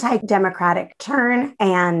 the anti-democratic turn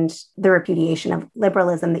and the repudiation of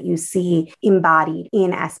liberalism that you see embodied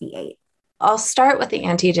in SB 8. I'll start with the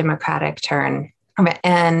anti-democratic turn.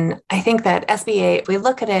 And I think that SB 8, if we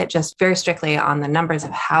look at it just very strictly on the numbers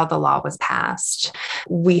of how the law was passed,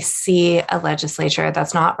 we see a legislature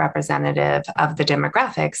that's not representative of the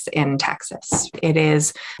demographics in Texas. It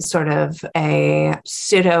is sort of a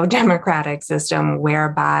pseudo-democratic system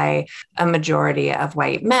whereby a majority of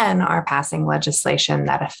white men are passing legislation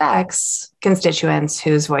that affects constituents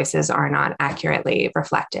whose voices are not accurately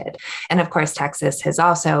reflected. And of course, Texas has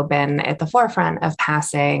also been at the forefront of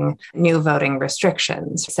passing new voting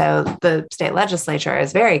restrictions. So the state legislature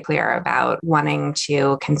is very clear about wanting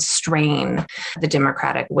to constrain the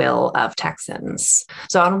democratic will of Texans.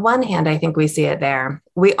 So on one hand, I think we see it there.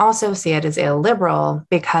 We also see it as illiberal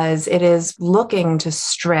because it is looking to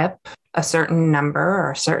strip a certain number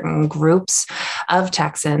or certain groups of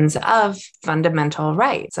Texans of fundamental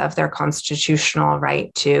rights, of their constitutional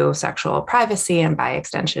right to sexual privacy and by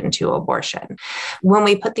extension to abortion. When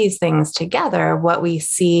we put these things together, what we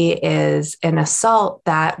see is an assault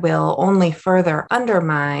that will only further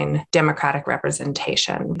undermine democratic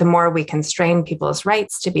representation. The more we constrain people's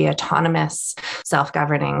rights to be autonomous,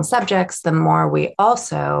 self-governing subjects, the more we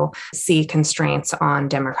also see constraints on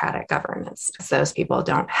democratic governance, because those people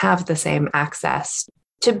don't have the same access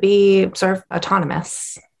to be sort of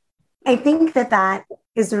autonomous. I think that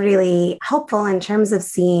is really helpful in terms of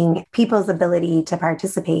seeing people's ability to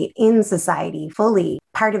participate in society fully.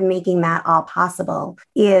 Part of making that all possible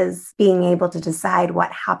is being able to decide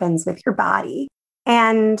what happens with your body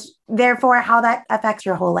and therefore how that affects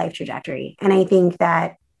your whole life trajectory. And I think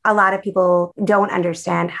that a lot of people don't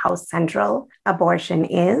understand how central abortion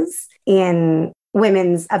is in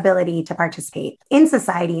women's ability to participate in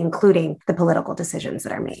society, including the political decisions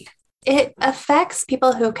that are made. It affects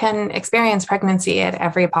people who can experience pregnancy at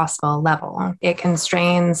every possible level. It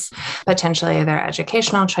constrains potentially their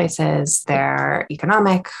educational choices, their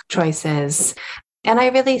economic choices. And I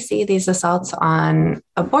really see these assaults on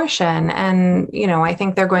abortion. And, I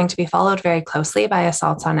think they're going to be followed very closely by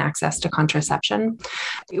assaults on access to contraception.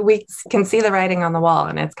 We can see the writing on the wall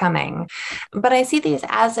and it's coming. But I see these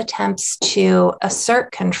as attempts to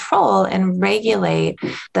assert control and regulate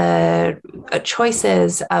the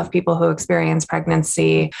choices of people who experience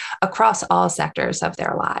pregnancy across all sectors of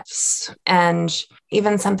their lives. And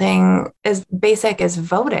even something as basic as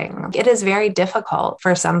voting. It is very difficult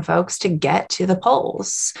for some folks to get to the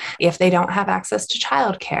polls if they don't have access to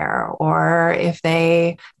childcare, or if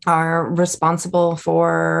they are responsible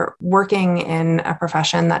for working in a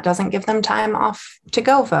profession that doesn't give them time off to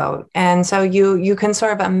go vote. And so you can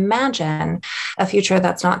sort of imagine a future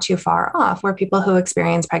that's not too far off, where people who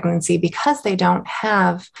experience pregnancy because they don't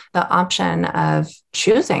have the option of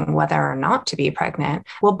choosing whether or not to be pregnant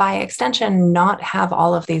will by extension not have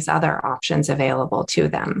all of these other options available to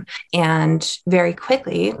them. And very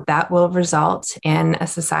quickly, that will result in a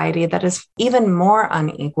society that is even more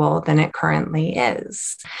unequal than it currently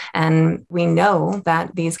is. And we know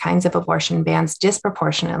that these kinds of abortion bans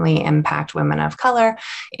disproportionately impact women of color,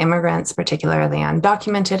 immigrants, particularly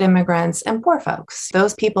undocumented immigrants, and poor folks,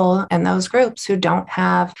 those people and those groups who don't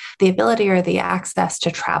have the ability or the access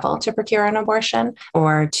to travel to procure an abortion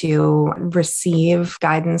or to receive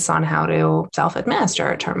guidance on how to self-administer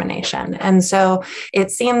a termination. And so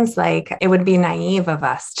it seems like it would be naive of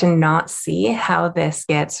us to not see how this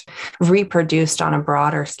gets reproduced on a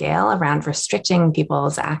broader scale around restricting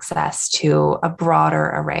people's access to a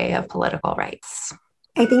broader array of political rights.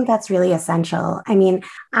 I think that's really essential. I mean,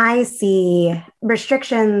 I see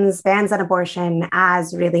restrictions, bans on abortion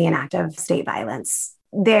as really an act of state violence.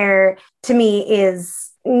 There, to me, is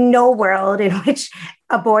no world in which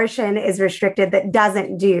abortion is restricted that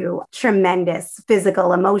doesn't do tremendous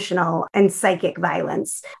physical, emotional, and psychic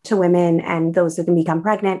violence to women and those who can become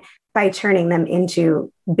pregnant by turning them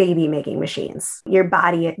into baby-making machines. Your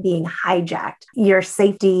body being hijacked, your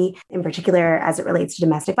safety, in particular, as it relates to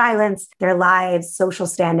domestic violence, their lives, social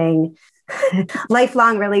standing,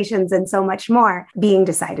 lifelong relations, and so much more being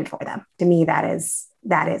decided for them. To me, that is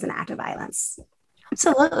an act of violence.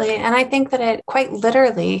 Absolutely. And I think that it quite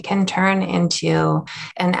literally can turn into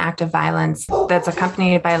an act of violence that's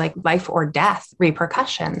accompanied by like life or death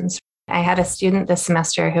repercussions. I had a student this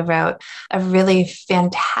semester who wrote a really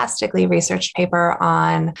fantastically researched paper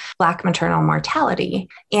on Black maternal mortality.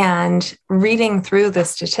 And reading through the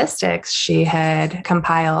statistics she had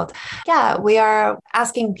compiled, we are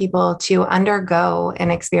asking people to undergo an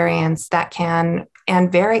experience that can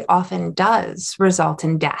and very often does result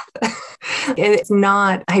in death. It's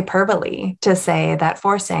not hyperbole to say that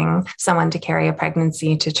forcing someone to carry a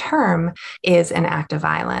pregnancy to term is an act of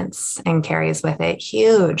violence and carries with it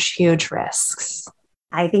huge, huge risks.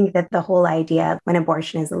 I think that the whole idea when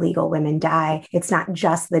abortion is illegal, women die, it's not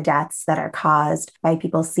just the deaths that are caused by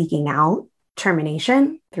people seeking out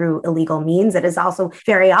termination through illegal means. It is also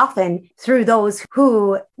very often through those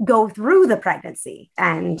who go through the pregnancy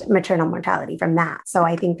and maternal mortality from that. So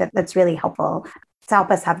I think that that's really helpful to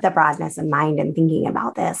help us have the broadness of mind in thinking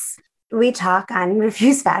about this. We talk on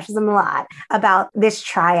Refuse Fascism a lot about this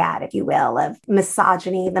triad, if you will, of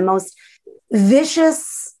misogyny, the most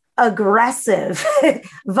vicious, aggressive,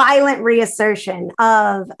 violent reassertion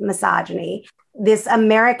of misogyny, this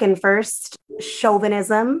American first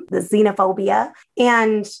chauvinism, the xenophobia,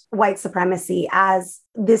 and white supremacy as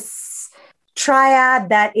this triad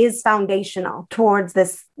that is foundational towards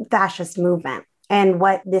this fascist movement and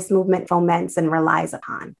what this movement foments and relies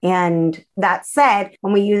upon. And that said,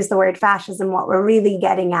 when we use the word fascism, what we're really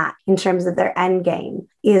getting at in terms of their end game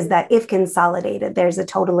is that if consolidated, there's a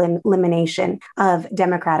total elimination of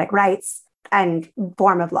democratic rights and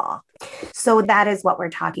form of law. So that is what we're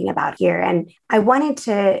talking about here. And I wanted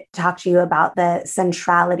to talk to you about the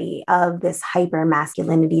centrality of this hyper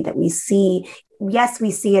masculinity that we see. Yes,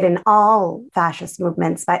 we see it in all fascist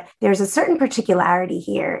movements, but there's a certain particularity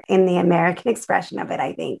here in the American expression of it,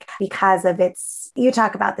 I think, because of its, you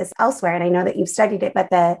talk about this elsewhere, and I know that you've studied it, but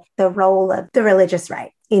the role of the religious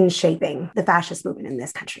right in shaping the fascist movement in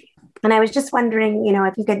this country. And I was just wondering,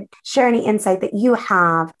 if you could share any insight that you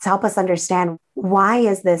have to help us understand why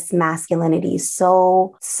is this masculinity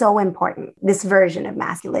so important? This version of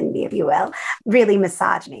masculinity, if you will, really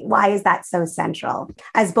misogyny. Why is that so central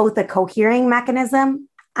as both a cohering mechanism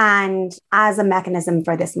and as a mechanism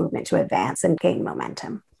for this movement to advance and gain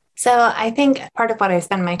momentum? So I think part of what I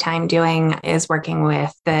spend my time doing is working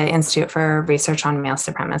with the Institute for Research on Male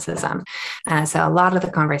Supremacism. So a lot of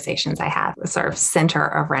the conversations I have sort of center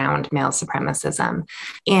around male supremacism.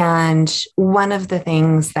 And one of the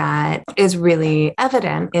things that is really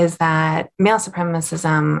evident is that male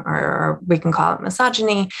supremacism, or we can call it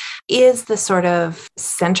misogyny, is the sort of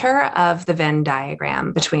center of the Venn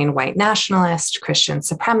diagram between white nationalist, Christian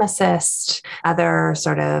supremacist, other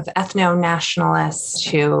sort of ethno-nationalists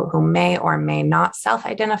who who may or may not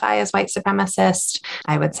self-identify as white supremacist.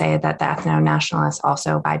 I would say that the ethno-nationalists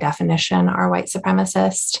also by definition are white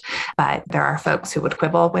supremacist, but there are folks who would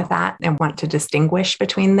quibble with that and want to distinguish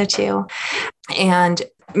between the two. And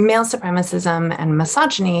male supremacism and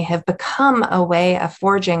misogyny have become a way of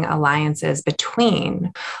forging alliances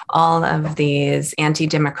between all of these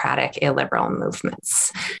anti-democratic illiberal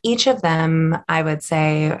movements. Each of them, I would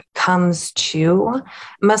say, comes to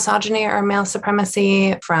misogyny or male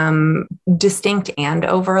supremacy from distinct and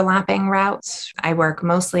overlapping routes. I work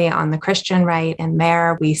mostly on the Christian right, and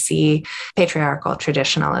there we see patriarchal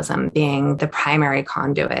traditionalism being the primary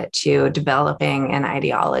conduit to developing an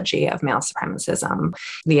ideology of male supremacism.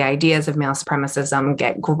 The ideas of male supremacism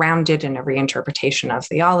get grounded in a reinterpretation of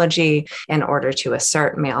theology in order to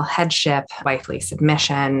assert male headship, wifely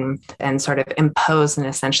submission, and sort of impose an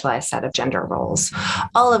essentialized set of gender roles.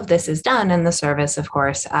 All of this is done in the service, of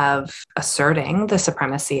course, of asserting the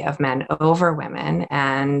supremacy of men over women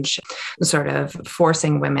and sort of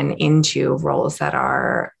forcing women into roles that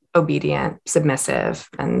are obedient, submissive,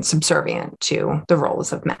 and subservient to the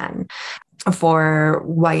roles of men. For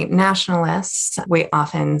white nationalists, we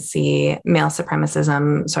often see male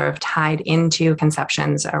supremacism sort of tied into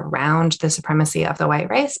conceptions around the supremacy of the white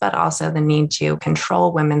race, but also the need to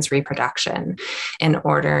control women's reproduction in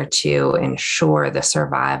order to ensure the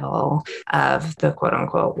survival of the quote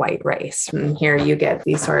unquote white race. And here you get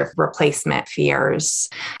these sort of replacement fears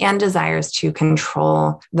and desires to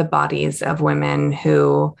control the bodies of women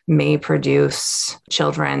who may produce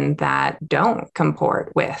children that don't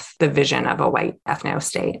comport with the vision of a white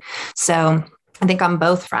ethno-state. So I think on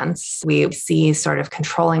both fronts, we see sort of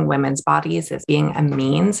controlling women's bodies as being a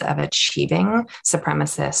means of achieving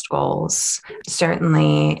supremacist goals.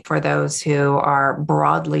 Certainly for those who are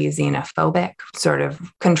broadly xenophobic, sort of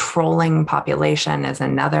controlling population is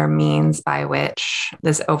another means by which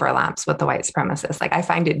this overlaps with the white supremacists. Like I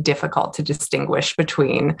find it difficult to distinguish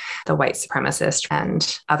between the white supremacist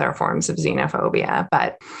and other forms of xenophobia,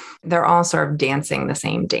 but they're all sort of dancing the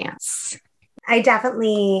same dance. I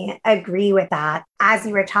definitely agree with that. As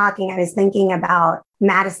you were talking, I was thinking about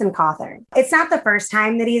Madison Cawthorn. It's not the first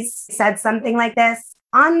time that he's said something like this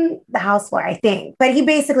on the House floor, I think. But he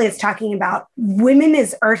basically is talking about women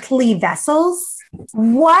as earthly vessels.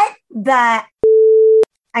 What the...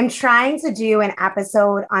 I'm trying to do an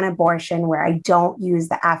episode on abortion where I don't use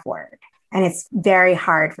the F word. And it's very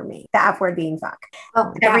hard for me, the F word being fuck.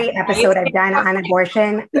 Every episode I've done on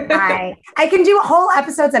abortion, I can do whole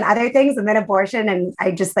episodes on other things and then abortion. And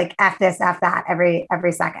I just like F this, F that every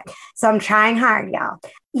second. So I'm trying hard, y'all.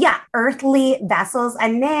 Yeah, earthly vessels.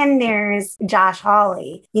 And then there's Josh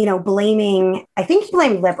Hawley, blaming, I think he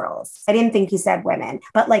blamed liberals. I didn't think he said women,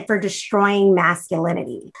 but like for destroying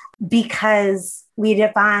masculinity because we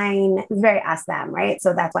define, very us, them, right?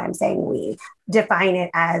 So that's why I'm saying we define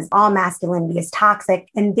it as all masculinity is toxic.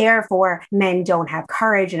 And therefore men don't have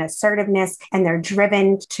courage and assertiveness and they're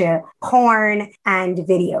driven to porn and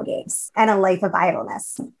video games and a life of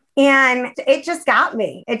idleness. And it just got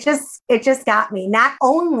me. It just got me. Not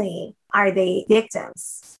only are they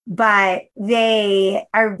victims, but they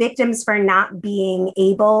are victims for not being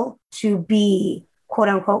able to be, quote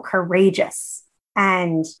unquote, courageous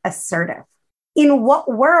and assertive. In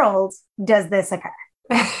what world does this occur?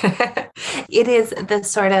 It is the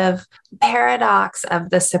sort of paradox of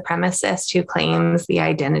the supremacist who claims the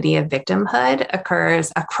identity of victimhood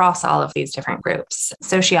occurs across all of these different groups.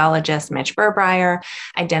 Sociologist Mitch Burbreier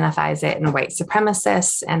identifies it in white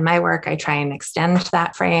supremacists. And my work, I try and extend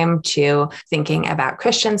that frame to thinking about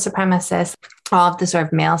Christian supremacists. All of the sort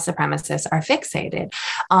of male supremacists are fixated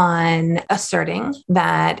on asserting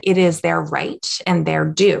that it is their right and their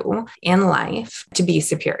due in life to be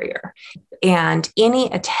superior. And any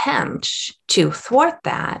attempt to thwart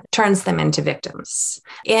that turns them into victims.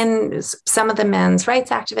 In some of the men's rights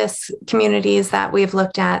activist communities that we've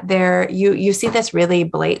looked at, there you see this really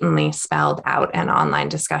blatantly spelled out in online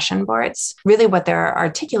discussion boards. Really what they're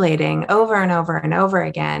articulating over and over and over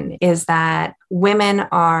again is that women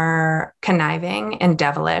are conniving and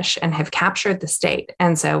devilish and have captured the state.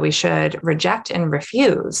 And so we should reject and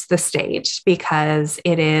refuse the state because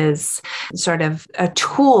it is sort of a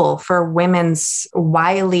tool for women's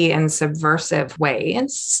wily and subversive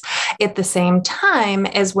ways. At the same time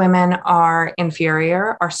as women are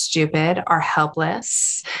inferior, are stupid, are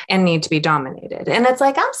helpless, and need to be dominated. And it's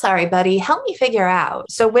like, I'm sorry, buddy, help me figure out.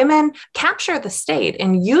 So women capture the state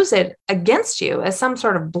and use it against you as some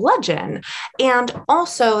sort of bludgeon. And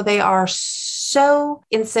also they are so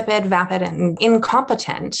insipid, vapid, and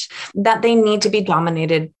incompetent that they need to be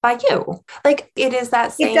dominated by you. Like it is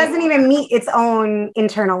that same... It doesn't even meet its own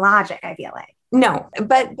internal logic, I feel like. No,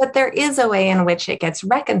 but there is a way in which it gets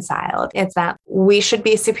reconciled. It's that we should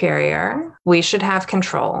be superior. We should have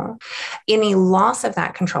control. Any loss of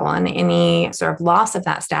that control and any sort of loss of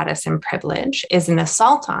that status and privilege is an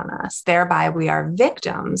assault on us. Thereby, we are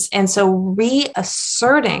victims. And so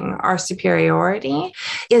reasserting our superiority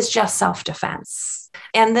is just self-defense.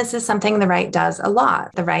 And this is something the right does a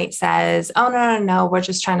lot. The right says, oh, no, we're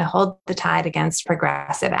just trying to hold the tide against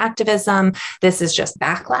progressive activism. This is just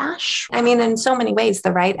backlash. I mean, in so many ways,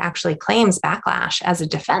 the right actually claims backlash as a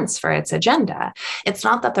defense for its agenda. It's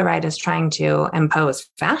not that the right is trying to impose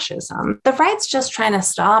fascism. The right's just trying to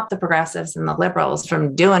stop the progressives and the liberals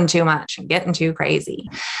from doing too much and getting too crazy.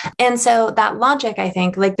 And so that logic, I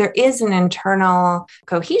think, like there is an internal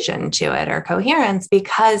cohesion to it or coherence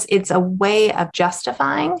because it's a way of justifying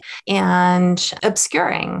and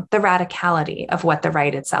obscuring the radicality of what the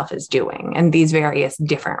right itself is doing and these various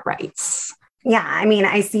different rights. Yeah, I mean,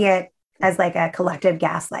 I see it as like a collective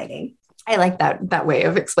gaslighting. I like that way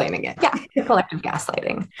of explaining it. Yeah, collective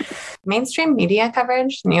gaslighting. Mainstream media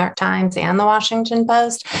coverage, New York Times and the Washington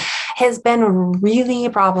Post, has been really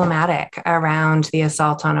problematic around the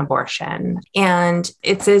assault on abortion. And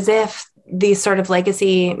it's as if these sort of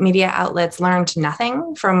legacy media outlets learned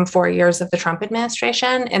nothing from 4 years of the Trump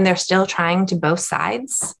administration, and they're still trying to both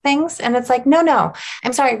sides things. And it's like, no,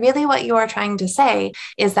 I'm sorry. Really what you are trying to say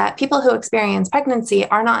is that people who experience pregnancy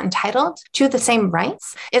are not entitled to the same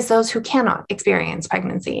rights as those who cannot experience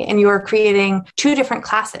pregnancy. And you are creating two different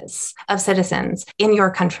classes of citizens in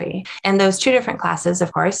your country. And those two different classes,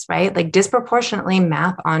 of course, right, like disproportionately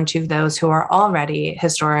map onto those who are already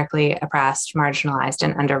historically oppressed, marginalized,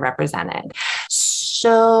 and underrepresented.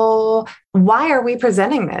 So why are we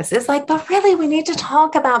presenting this? It's like, but really, we need to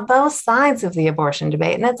talk about both sides of the abortion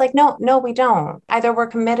debate. And it's like, no, we don't. Either we're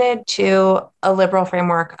committed to a liberal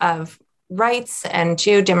framework of rights and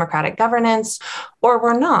to democratic governance, or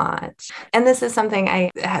we're not. And this is something I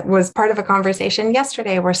was part of a conversation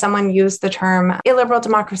yesterday where someone used the term illiberal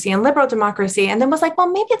democracy and liberal democracy, and then was like, well,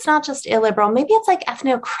 maybe it's not just illiberal, maybe it's like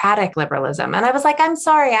ethnocratic liberalism. And I was like, I'm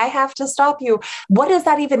sorry, I have to stop you. What does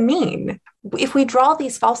that even mean? If we draw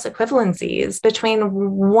these false equivalencies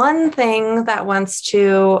between one thing that wants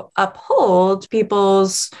to uphold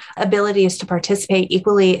people's abilities to participate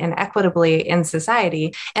equally and equitably in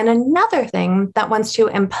society, and another thing that wants to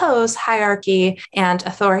impose hierarchy and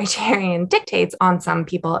authoritarian dictates on some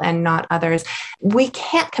people and not others, we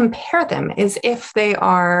can't compare them as if they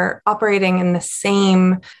are operating in the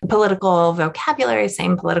same political vocabulary,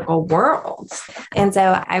 same political worlds. And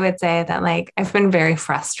so I would say that, like, I've been very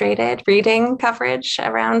frustrated reading coverage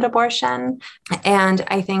around abortion. And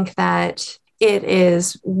I think that it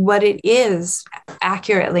is what it is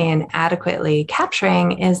accurately and adequately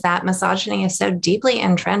capturing is that misogyny is so deeply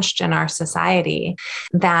entrenched in our society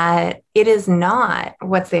that it is not,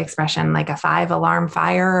 what's the expression, like a 5-alarm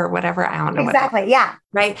fire or whatever. I don't know. Exactly. Yeah.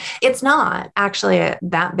 Right. It's not actually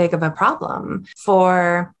that big of a problem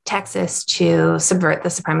for Texas to subvert the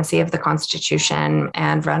supremacy of the Constitution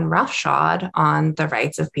and run roughshod on the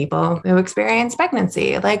rights of people who experience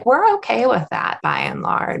pregnancy. Like, we're okay with that by and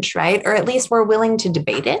large, right? Or at least we're willing to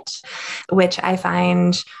debate it, which I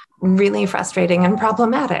find really frustrating and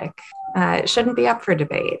problematic. It shouldn't be up for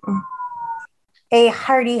debate. A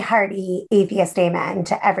hearty atheist amen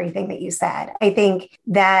to everything that you said. I think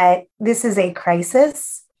that this is a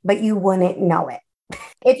crisis, but you wouldn't know it.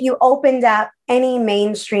 If you opened up any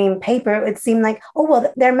mainstream paper, it would seem like, oh,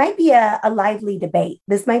 well, there might be a lively debate.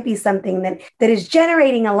 This might be something that is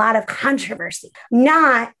generating a lot of controversy.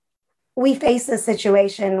 Not, we face a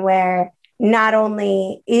situation where not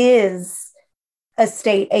only is a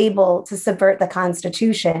state able to subvert the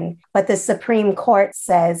Constitution, but the Supreme Court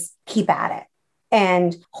says, keep at it.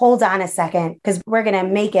 And hold on a second, because we're going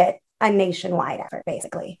to make it a nationwide effort,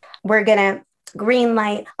 basically. We're going to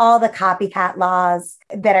greenlight all the copycat laws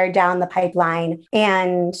that are down the pipeline.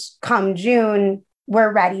 And come June,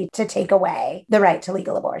 we're ready to take away the right to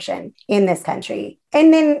legal abortion in this country.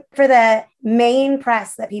 And then for the main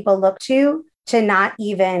press that people look to not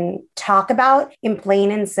even talk about in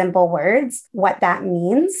plain and simple words what that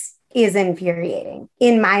means is infuriating.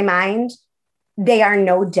 In my mind, they are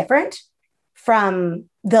no different from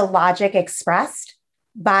the logic expressed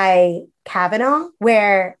by Kavanaugh,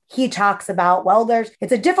 where he talks about, well,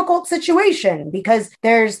 it's a difficult situation because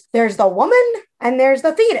there's the woman and there's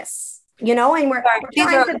the fetus, you know, and we're trying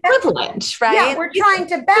to equivalent, right? Yeah, we're trying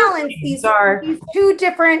to balance these two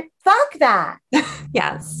different. Fuck that.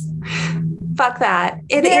 Yes. Fuck that.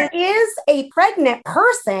 There is a pregnant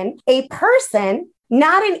person,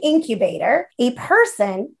 not an incubator, a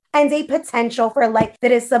person and a potential for life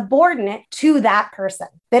that is subordinate to that person,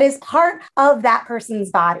 that is part of that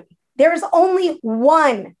person's body. There is only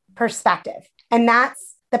one perspective, and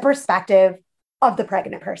that's the perspective of the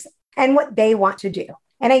pregnant person and what they want to do.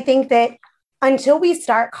 And I think that until we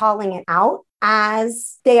start calling it out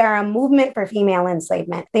as they are a movement for female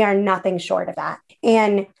enslavement, they are nothing short of that.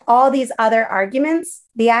 And all these other arguments,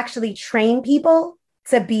 they actually train people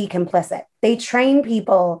to be complicit. They train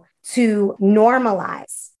people to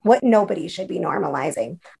normalize what nobody should be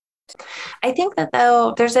normalizing. I think that,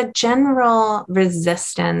 though, there's a general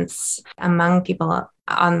resistance among people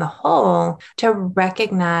on the whole to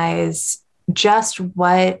recognize just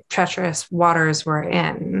what treacherous waters we're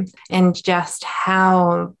in and just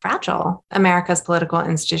how fragile America's political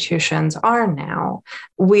institutions are now.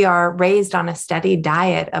 We are raised on a steady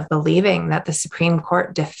diet of believing that the Supreme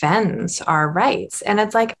Court defends our rights. And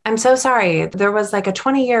it's like, I'm so sorry. There was like a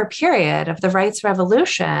 20-year period of the rights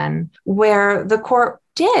revolution where the court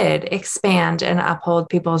did expand and uphold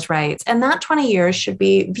people's rights. And that 20 years should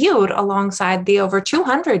be viewed alongside the over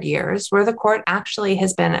 200 years where the court actually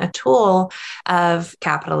has been a tool of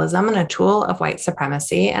capitalism and a tool of white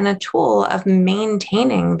supremacy and a tool of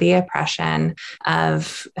maintaining the oppression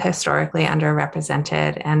of historically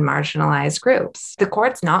underrepresented and marginalized groups. The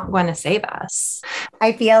court's not going to save us.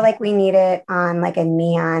 I feel like we need it on like a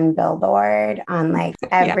neon billboard on like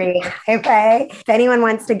every highway. If anyone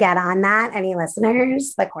wants to get on that, any listeners,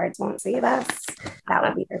 the courts won't save us. That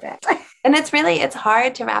would be perfect. And it's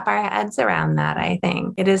hard to wrap our heads around that, I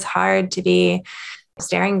think. It is hard to be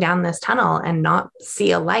staring down this tunnel and not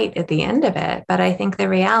see a light at the end of it. But I think the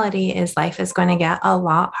reality is life is going to get a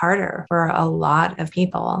lot harder for a lot of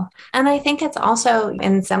people. And I think it's also,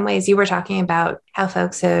 in some ways, you were talking about how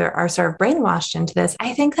folks are sort of brainwashed into this.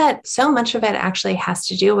 I think that so much of it actually has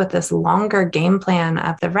to do with this longer game plan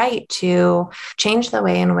of the right to change the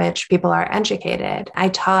way in which people are educated. I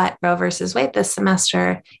taught Roe versus Wade this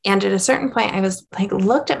semester. And at a certain point, I was like,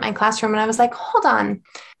 looked at my classroom and I was like, hold on.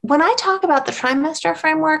 When I talk about the trimester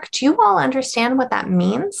framework, do you all understand what that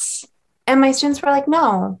means? And my students were like,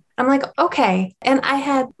 no. I'm like, okay. And I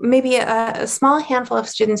had maybe a small handful of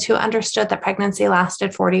students who understood that pregnancy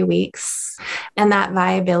lasted 40 weeks and that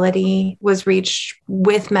viability was reached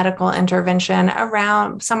with medical intervention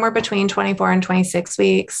around somewhere between 24 and 26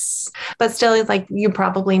 weeks. But still, like, you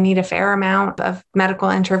probably need a fair amount of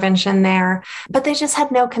medical intervention there. But they just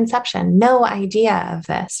had no conception, no idea of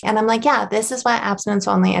this. And I'm like, yeah, this is what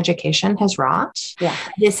abstinence-only education has wrought. Yeah.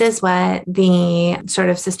 This is what the sort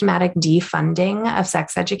of systematic defunding of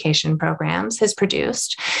sex education programs has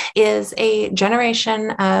produced, is a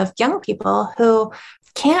generation of young people who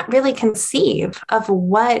can't really conceive of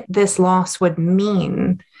what this loss would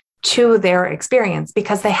mean to their experience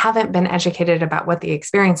because they haven't been educated about what the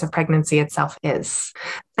experience of pregnancy itself is.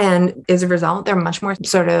 And as a result, they're much more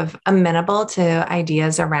sort of amenable to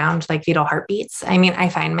ideas around like fetal heartbeats. I mean, I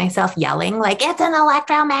find myself yelling like, it's an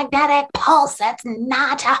electromagnetic pulse. That's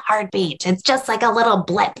not a heartbeat. It's just like a little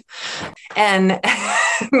blip. And,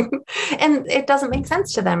 and it doesn't make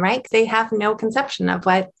sense to them, right? They have no conception of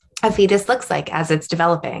what a fetus looks like as it's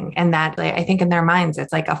developing. And that, like, I think in their minds,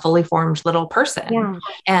 it's like a fully formed little person. Yeah.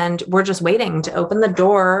 And we're just waiting to open the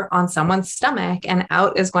door on someone's stomach and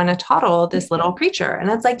out is going to toddle this little creature.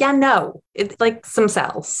 And it's like, yeah, no, it's like some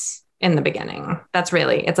cells in the beginning.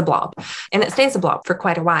 It's a blob, and it stays a blob for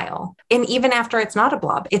quite a while. And even after it's not a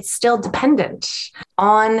blob, it's still dependent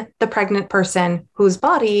on the pregnant person whose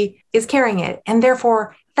body is carrying it. And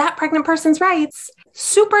therefore that pregnant person's rights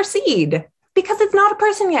supersede because it's not a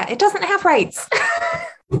person yet. It doesn't have rights.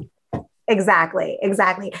 Exactly.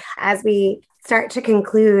 As we start to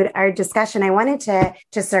conclude our discussion, I wanted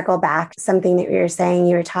to circle back something that you were saying.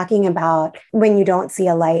 You were talking about when you don't see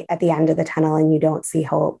a light at the end of the tunnel and you don't see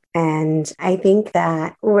hope. And I think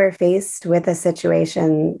that we're faced with a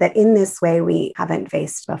situation that in this way we haven't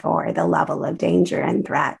faced before, the level of danger and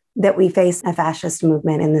threat that we face a fascist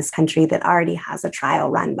movement in this country that already has a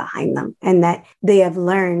trial run behind them and that they have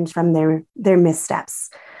learned from their missteps.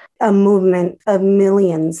 A movement of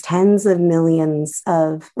millions, tens of millions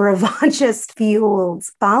of revanchist fueled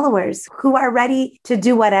followers who are ready to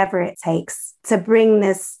do whatever it takes to bring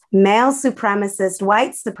this male supremacist,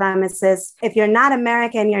 white supremacist, if you're not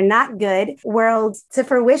American, you're not good world to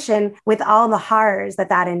fruition with all the horrors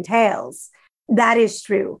that entails. That is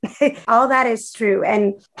true. All that is true.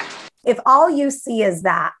 And if all you see is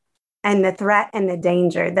that, and the threat and the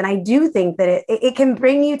danger, then I do think that it can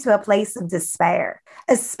bring you to a place of despair,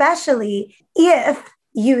 especially if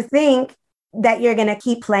you think that you're going to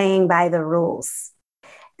keep playing by the rules.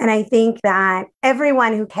 And I think that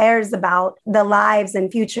everyone who cares about the lives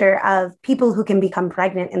and future of people who can become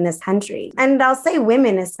pregnant in this country, and I'll say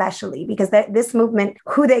women especially, because this movement,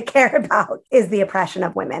 who they care about is the oppression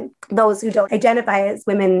of women. Those who don't identify as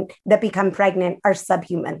women that become pregnant are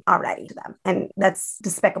subhuman already to them. And that's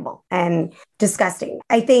despicable and disgusting.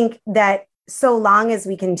 I think that so long as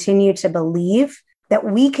we continue to believe that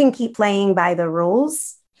we can keep playing by the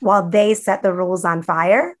rules while they set the rules on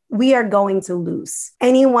fire, we are going to lose.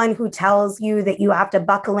 Anyone who tells you that you have to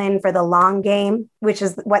buckle in for the long game, which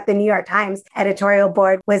is what the New York Times editorial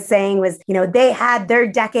board was saying, was, they had their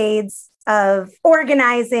decades of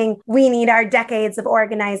organizing. We need our decades of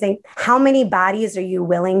organizing. How many bodies are you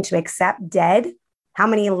willing to accept dead? How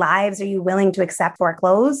many lives are you willing to accept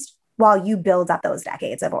foreclosed while you build up those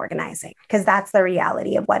decades of organizing? Because that's the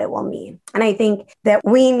reality of what it will mean. And I think that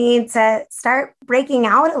we need to start breaking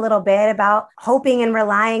out a little bit about hoping and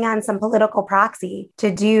relying on some political proxy to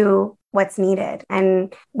do what's needed.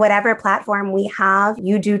 And whatever platform we have,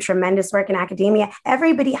 you do tremendous work in academia.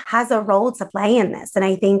 Everybody has a role to play in this. And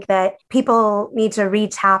I think that people need to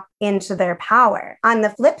re-tap into their power. On the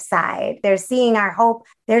flip side, they're seeing our hope.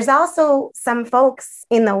 There's also some folks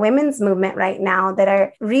in the women's movement right now that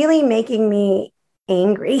are really making me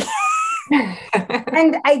angry.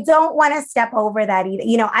 And I don't want to step over that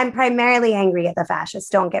either. I'm primarily angry at the fascists,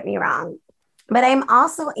 don't get me wrong. But I'm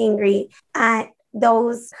also angry at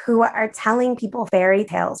those who are telling people fairy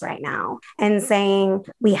tales right now and saying,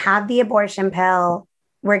 we have the abortion pill.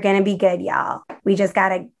 We're going to be good, y'all. We just got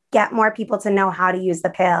to get more people to know how to use the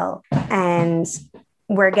pill. And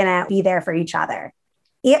we're going to be there for each other.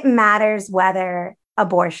 It matters whether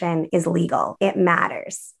abortion is legal. It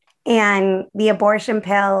matters. And the abortion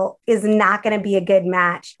pill is not going to be a good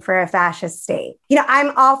match for a fascist state.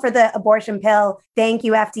 I'm all for the abortion pill. Thank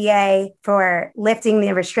you, FDA, for lifting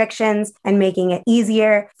the restrictions and making it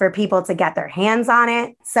easier for people to get their hands on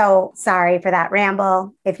it. So sorry for that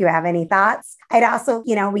ramble. If you have any thoughts, I'd also,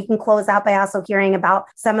 we can close out by also hearing about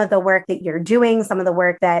some of the work that you're doing, some of the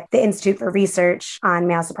work that the Institute for Research on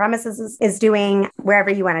Male Supremacists is doing,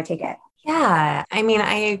 wherever you want to take it. Yeah,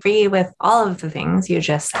 I agree with all of the things you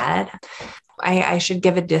just said. I should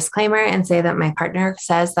give a disclaimer and say that my partner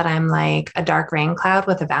says that I'm like a dark rain cloud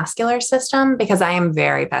with a vascular system, because I am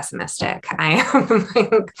very pessimistic.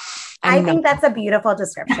 I think that's a beautiful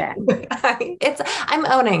description. I'm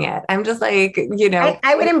owning it. I'm just like,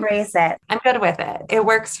 I would embrace it. I'm good with it. It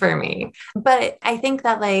works for me. But I think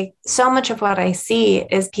that so much of what I see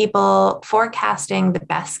is people forecasting the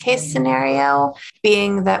best case scenario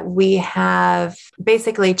being that we have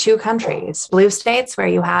basically two countries, blue states where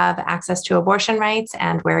you have access to abortion rights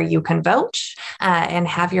and where you can vote and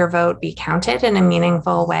have your vote be counted in a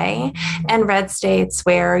meaningful way, and red states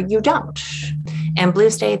where you don't. And blue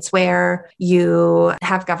states where you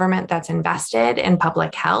have government that's invested in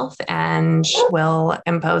public health and will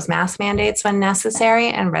impose mask mandates when necessary,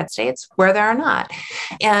 and red states where there are not.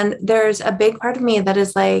 And there's a big part of me that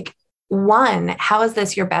is like, one, how is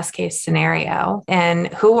this your best case scenario?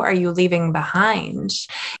 And who are you leaving behind?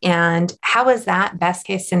 And how is that best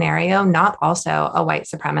case scenario not also a white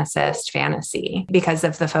supremacist fantasy because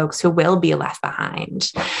of the folks who will be left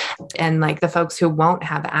behind and the folks who won't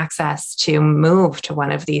have access to move to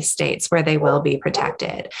one of these states where they will be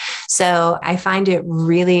protected? So I find it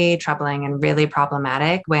really troubling and really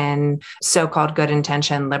problematic when so-called good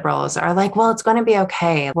intentioned liberals are like, well, it's going to be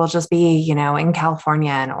okay. We'll just be, in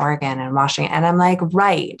California and Oregon and Washington. And I'm like,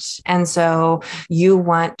 right. And so you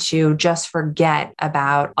want to just forget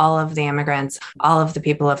about all of the immigrants, all of the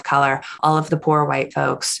people of color, all of the poor white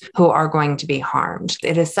folks who are going to be harmed.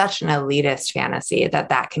 It is such an elitist fantasy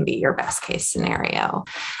that can be your best case scenario.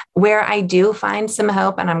 Where I do find some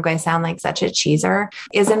hope, and I'm going to sound like such a cheeser,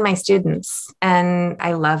 is in my students. And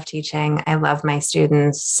I love teaching. I love my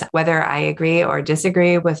students. Whether I agree or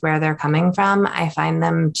disagree with where they're coming from, I find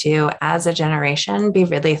them to, as a generation, be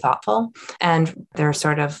really thoughtful. And they're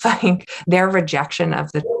sort of their rejection of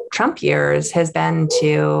the Trump years has been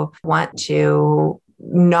to want to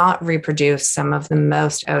not reproduce some of the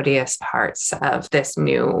most odious parts of this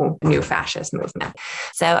new fascist movement.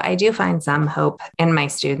 So I do find some hope in my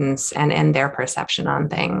students and in their perception on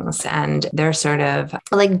things and their sort of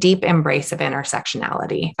deep embrace of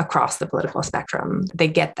intersectionality across the political spectrum. They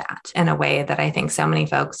get that in a way that I think so many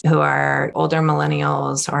folks who are older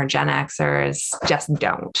millennials or Gen Xers just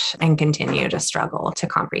don't and continue to struggle to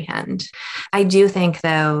comprehend. I do think,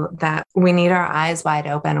 though, that we need our eyes wide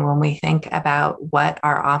open when we think about what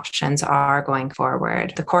our options are going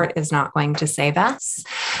forward. The court is not going to save us.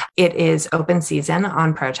 It is open season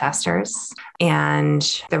on protesters. And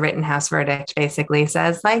the Rittenhouse verdict basically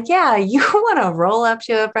says, like, yeah, you want to roll up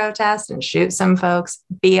to a protest and shoot some folks,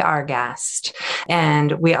 be our guest.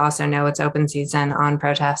 And we also know it's open season on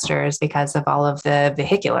protesters because of all of the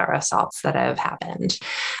vehicular assaults that have happened.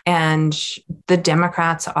 And the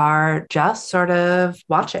Democrats are just sort of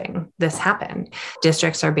watching this happen.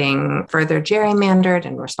 Districts are being further gerrymandered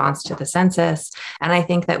in response to the census. And I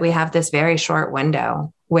think that we have this very short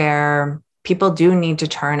window where people do need to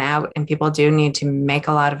turn out and people do need to make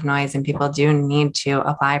a lot of noise and people do need to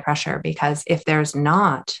apply pressure, because if there's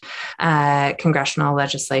not congressional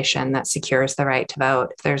legislation that secures the right to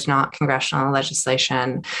vote, if there's not congressional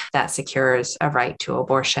legislation that secures a right to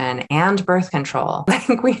abortion and birth control, I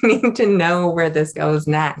think we need to know where this goes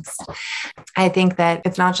next. I think that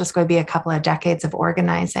it's not just going to be a couple of decades of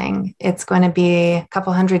organizing. It's going to be a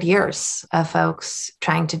couple hundred years of folks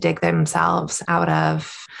trying to dig themselves out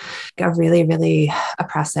of a really, really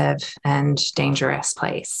oppressive and dangerous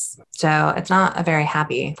place. So it's not a very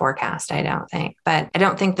happy forecast, I don't think. But I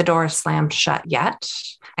don't think the door is slammed shut yet.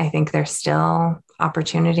 I think there's still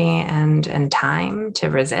opportunity and time to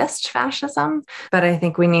resist fascism. But I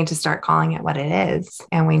think we need to start calling it what it is.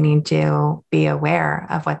 And we need to be aware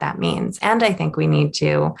of what that means. And I think we need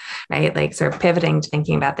to, right, like sort of pivoting to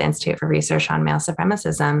thinking about the Institute for Research on Male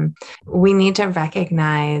Supremacism, we need to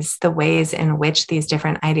recognize the ways in which these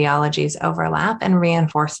different ideologies overlap and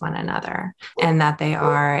reinforce one another. And that they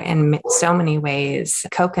are in so many ways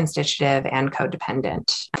co-constitutive and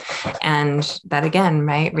codependent. And that again,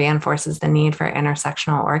 right, reinforces the need for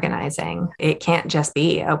intersectional organizing. It can't just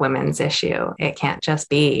be a women's issue. It can't just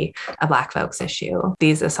be a Black folks issue.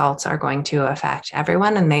 These assaults are going to affect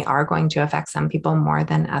everyone, and they are going to affect some people more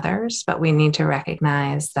than others, but we need to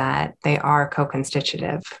recognize that they are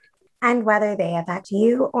co-constitutive. And whether they affect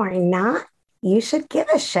you or not, you should give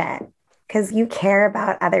a shit because you care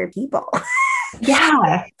about other people.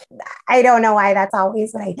 Yeah. I don't know why that's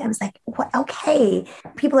always what I was like, what? Okay.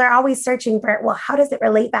 People are always searching for, well, how does it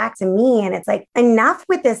relate back to me? And it's like, enough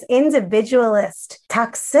with this individualist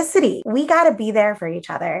toxicity. We got to be there for each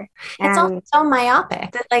other. It's also so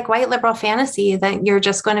myopic, that like white liberal fantasy that you're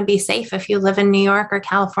just going to be safe if you live in New York or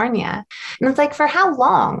California. And it's like, for how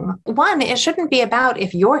long? One, it shouldn't be about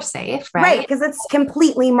if you're safe, right? Right. Because it's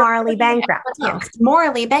completely morally bankrupt. It's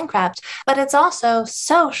morally bankrupt, but it's also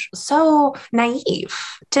so naive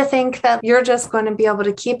to think that you're just going to be able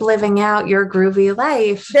to keep living out your groovy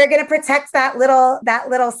life. They're going to protect that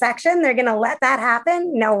little section. They're going to let that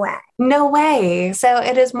happen. No way. No way. So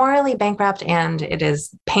it is morally bankrupt and it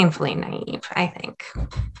is painfully naive, I think.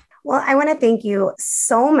 Well, I want to thank you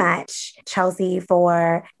so much, Chelsea,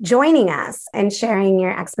 for joining us and sharing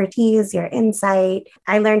your expertise, your insight.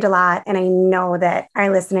 I learned a lot, and I know that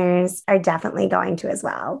our listeners are definitely going to as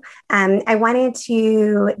well. I wanted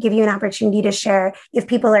to give you an opportunity to share if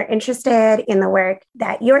people are interested in the work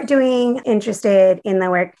that you're doing, interested in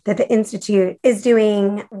the work that the Institute is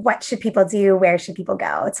doing. What should people do? Where should people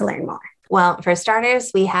go to learn more? Well, for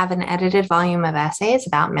starters, we have an edited volume of essays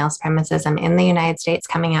about male supremacism in the United States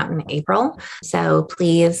coming out in April. So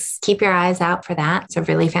please keep your eyes out for that. It's a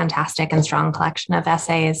really fantastic and strong collection of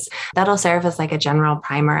essays that'll serve as like a general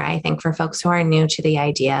primer, I think, for folks who are new to the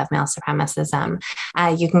idea of male supremacism.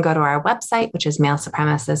 You can go to our website, which is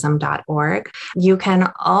malesupremacism.org. You can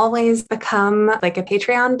always become like a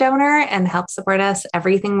Patreon donor and help support us.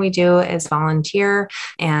 Everything we do is volunteer,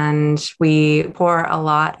 and we pour a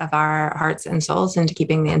lot of our hearts and souls into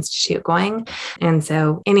keeping the Institute going. And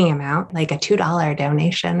so any amount, like a $2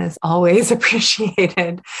 donation, is always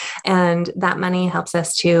appreciated. And that money helps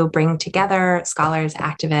us to bring together scholars,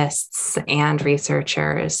 activists, and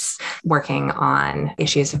researchers working on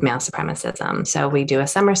issues of male supremacism. So we do a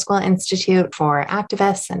summer school institute for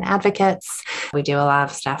activists and advocates. We do a lot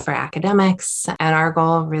of stuff for academics. And our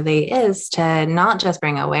goal really is to not just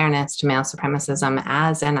bring awareness to male supremacism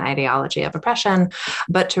as an ideology of oppression,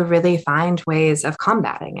 but to really find ways of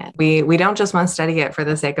combating it. We don't just want to study it for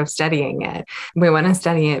the sake of studying it. We want to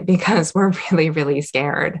study it because we're really, really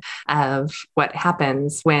scared of what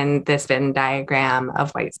happens when this Venn diagram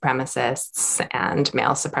of white supremacists and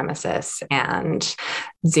male supremacists and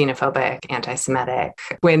xenophobic, anti-Semitic,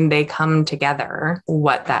 when they come together,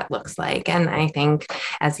 what that looks like. And I think,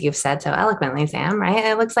 as you've said so eloquently, Sam, right,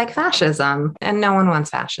 it looks like fascism, and no one wants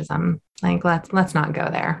fascism. Like, let's not go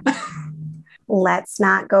there. Let's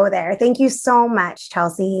not go there. Thank you so much,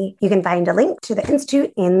 Chelsea. You can find a link to the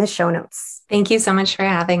Institute in the show notes. Thank you so much for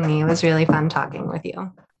having me. It was really fun talking with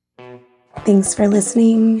you. Thanks for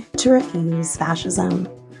listening to Refuse Fascism.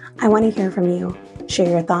 I want to hear from you. Share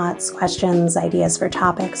your thoughts, questions, ideas for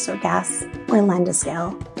topics or guests, or lend a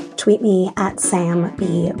scale. Tweet me at Sam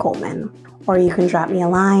B. Goldman, or you can drop me a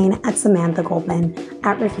line at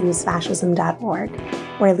SamanthaGoldman@refusefascism.org,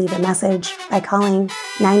 or leave a message by calling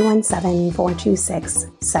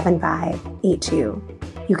 917-426-7582.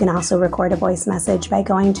 You can also record a voice message by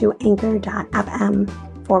going to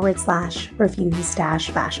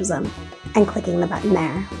anchor.fm/refuse-fascism and clicking the button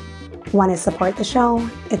there. Want to support the show?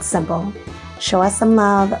 It's simple. Show us some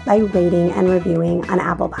love by rating and reviewing on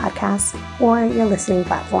Apple Podcasts or your listening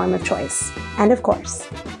platform of choice. And of course,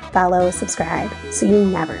 follow, subscribe, so you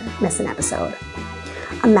never miss an episode.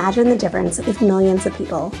 Imagine the difference if millions of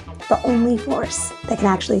people, the only force that can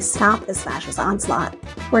actually stop this fascist onslaught,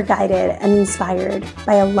 were guided and inspired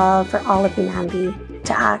by a love for all of humanity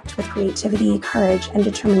to act with creativity, courage, and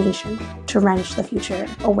determination to wrench the future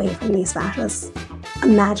away from these fascists.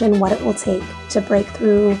 Imagine what it will take to break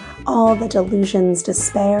through all the delusions,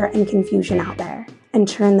 despair, and confusion out there and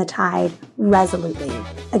turn the tide resolutely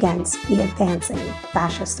against the advancing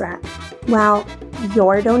fascist threat. Well,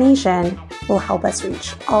 your donation will help us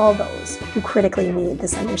reach all those who critically need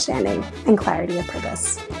this understanding and clarity of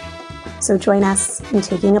purpose. So join us in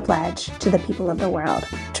taking a pledge to the people of the world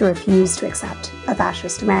to refuse to accept a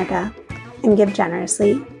fascist America, and give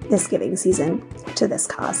generously this giving season to this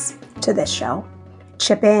cause, to this show.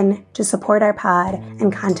 Chip in to support our pod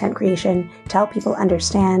and content creation to help people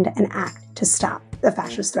understand and act to stop the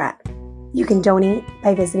fascist threat. You can donate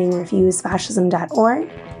by visiting refusefascism.org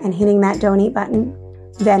and hitting that donate button.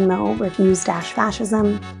 Venmo,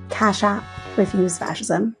 refuse-fascism, Cash App, Refuse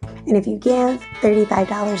Fascism. And if you give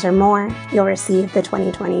 $35 or more, you'll receive the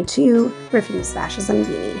 2022 Refuse Fascism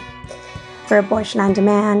beanie. For abortion on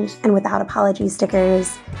demand and without apology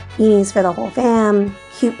stickers, beanies for the whole fam,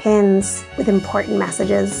 cute pins with important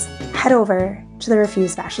messages, head over to the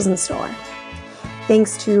Refuse Fascism store.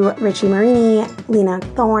 Thanks to Richie Marini, Lena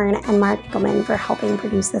Thorne, and Mark Gilman for helping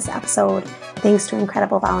produce this episode. Thanks to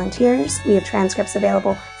incredible volunteers. We have transcripts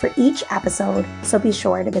available for each episode, so be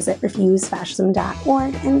sure to visit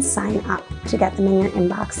refusefascism.org and sign up to get them in your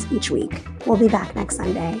inbox each week. We'll be back next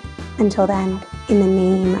Sunday. Until then, in the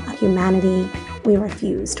name of humanity, we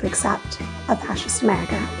refuse to accept a fascist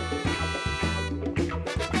America.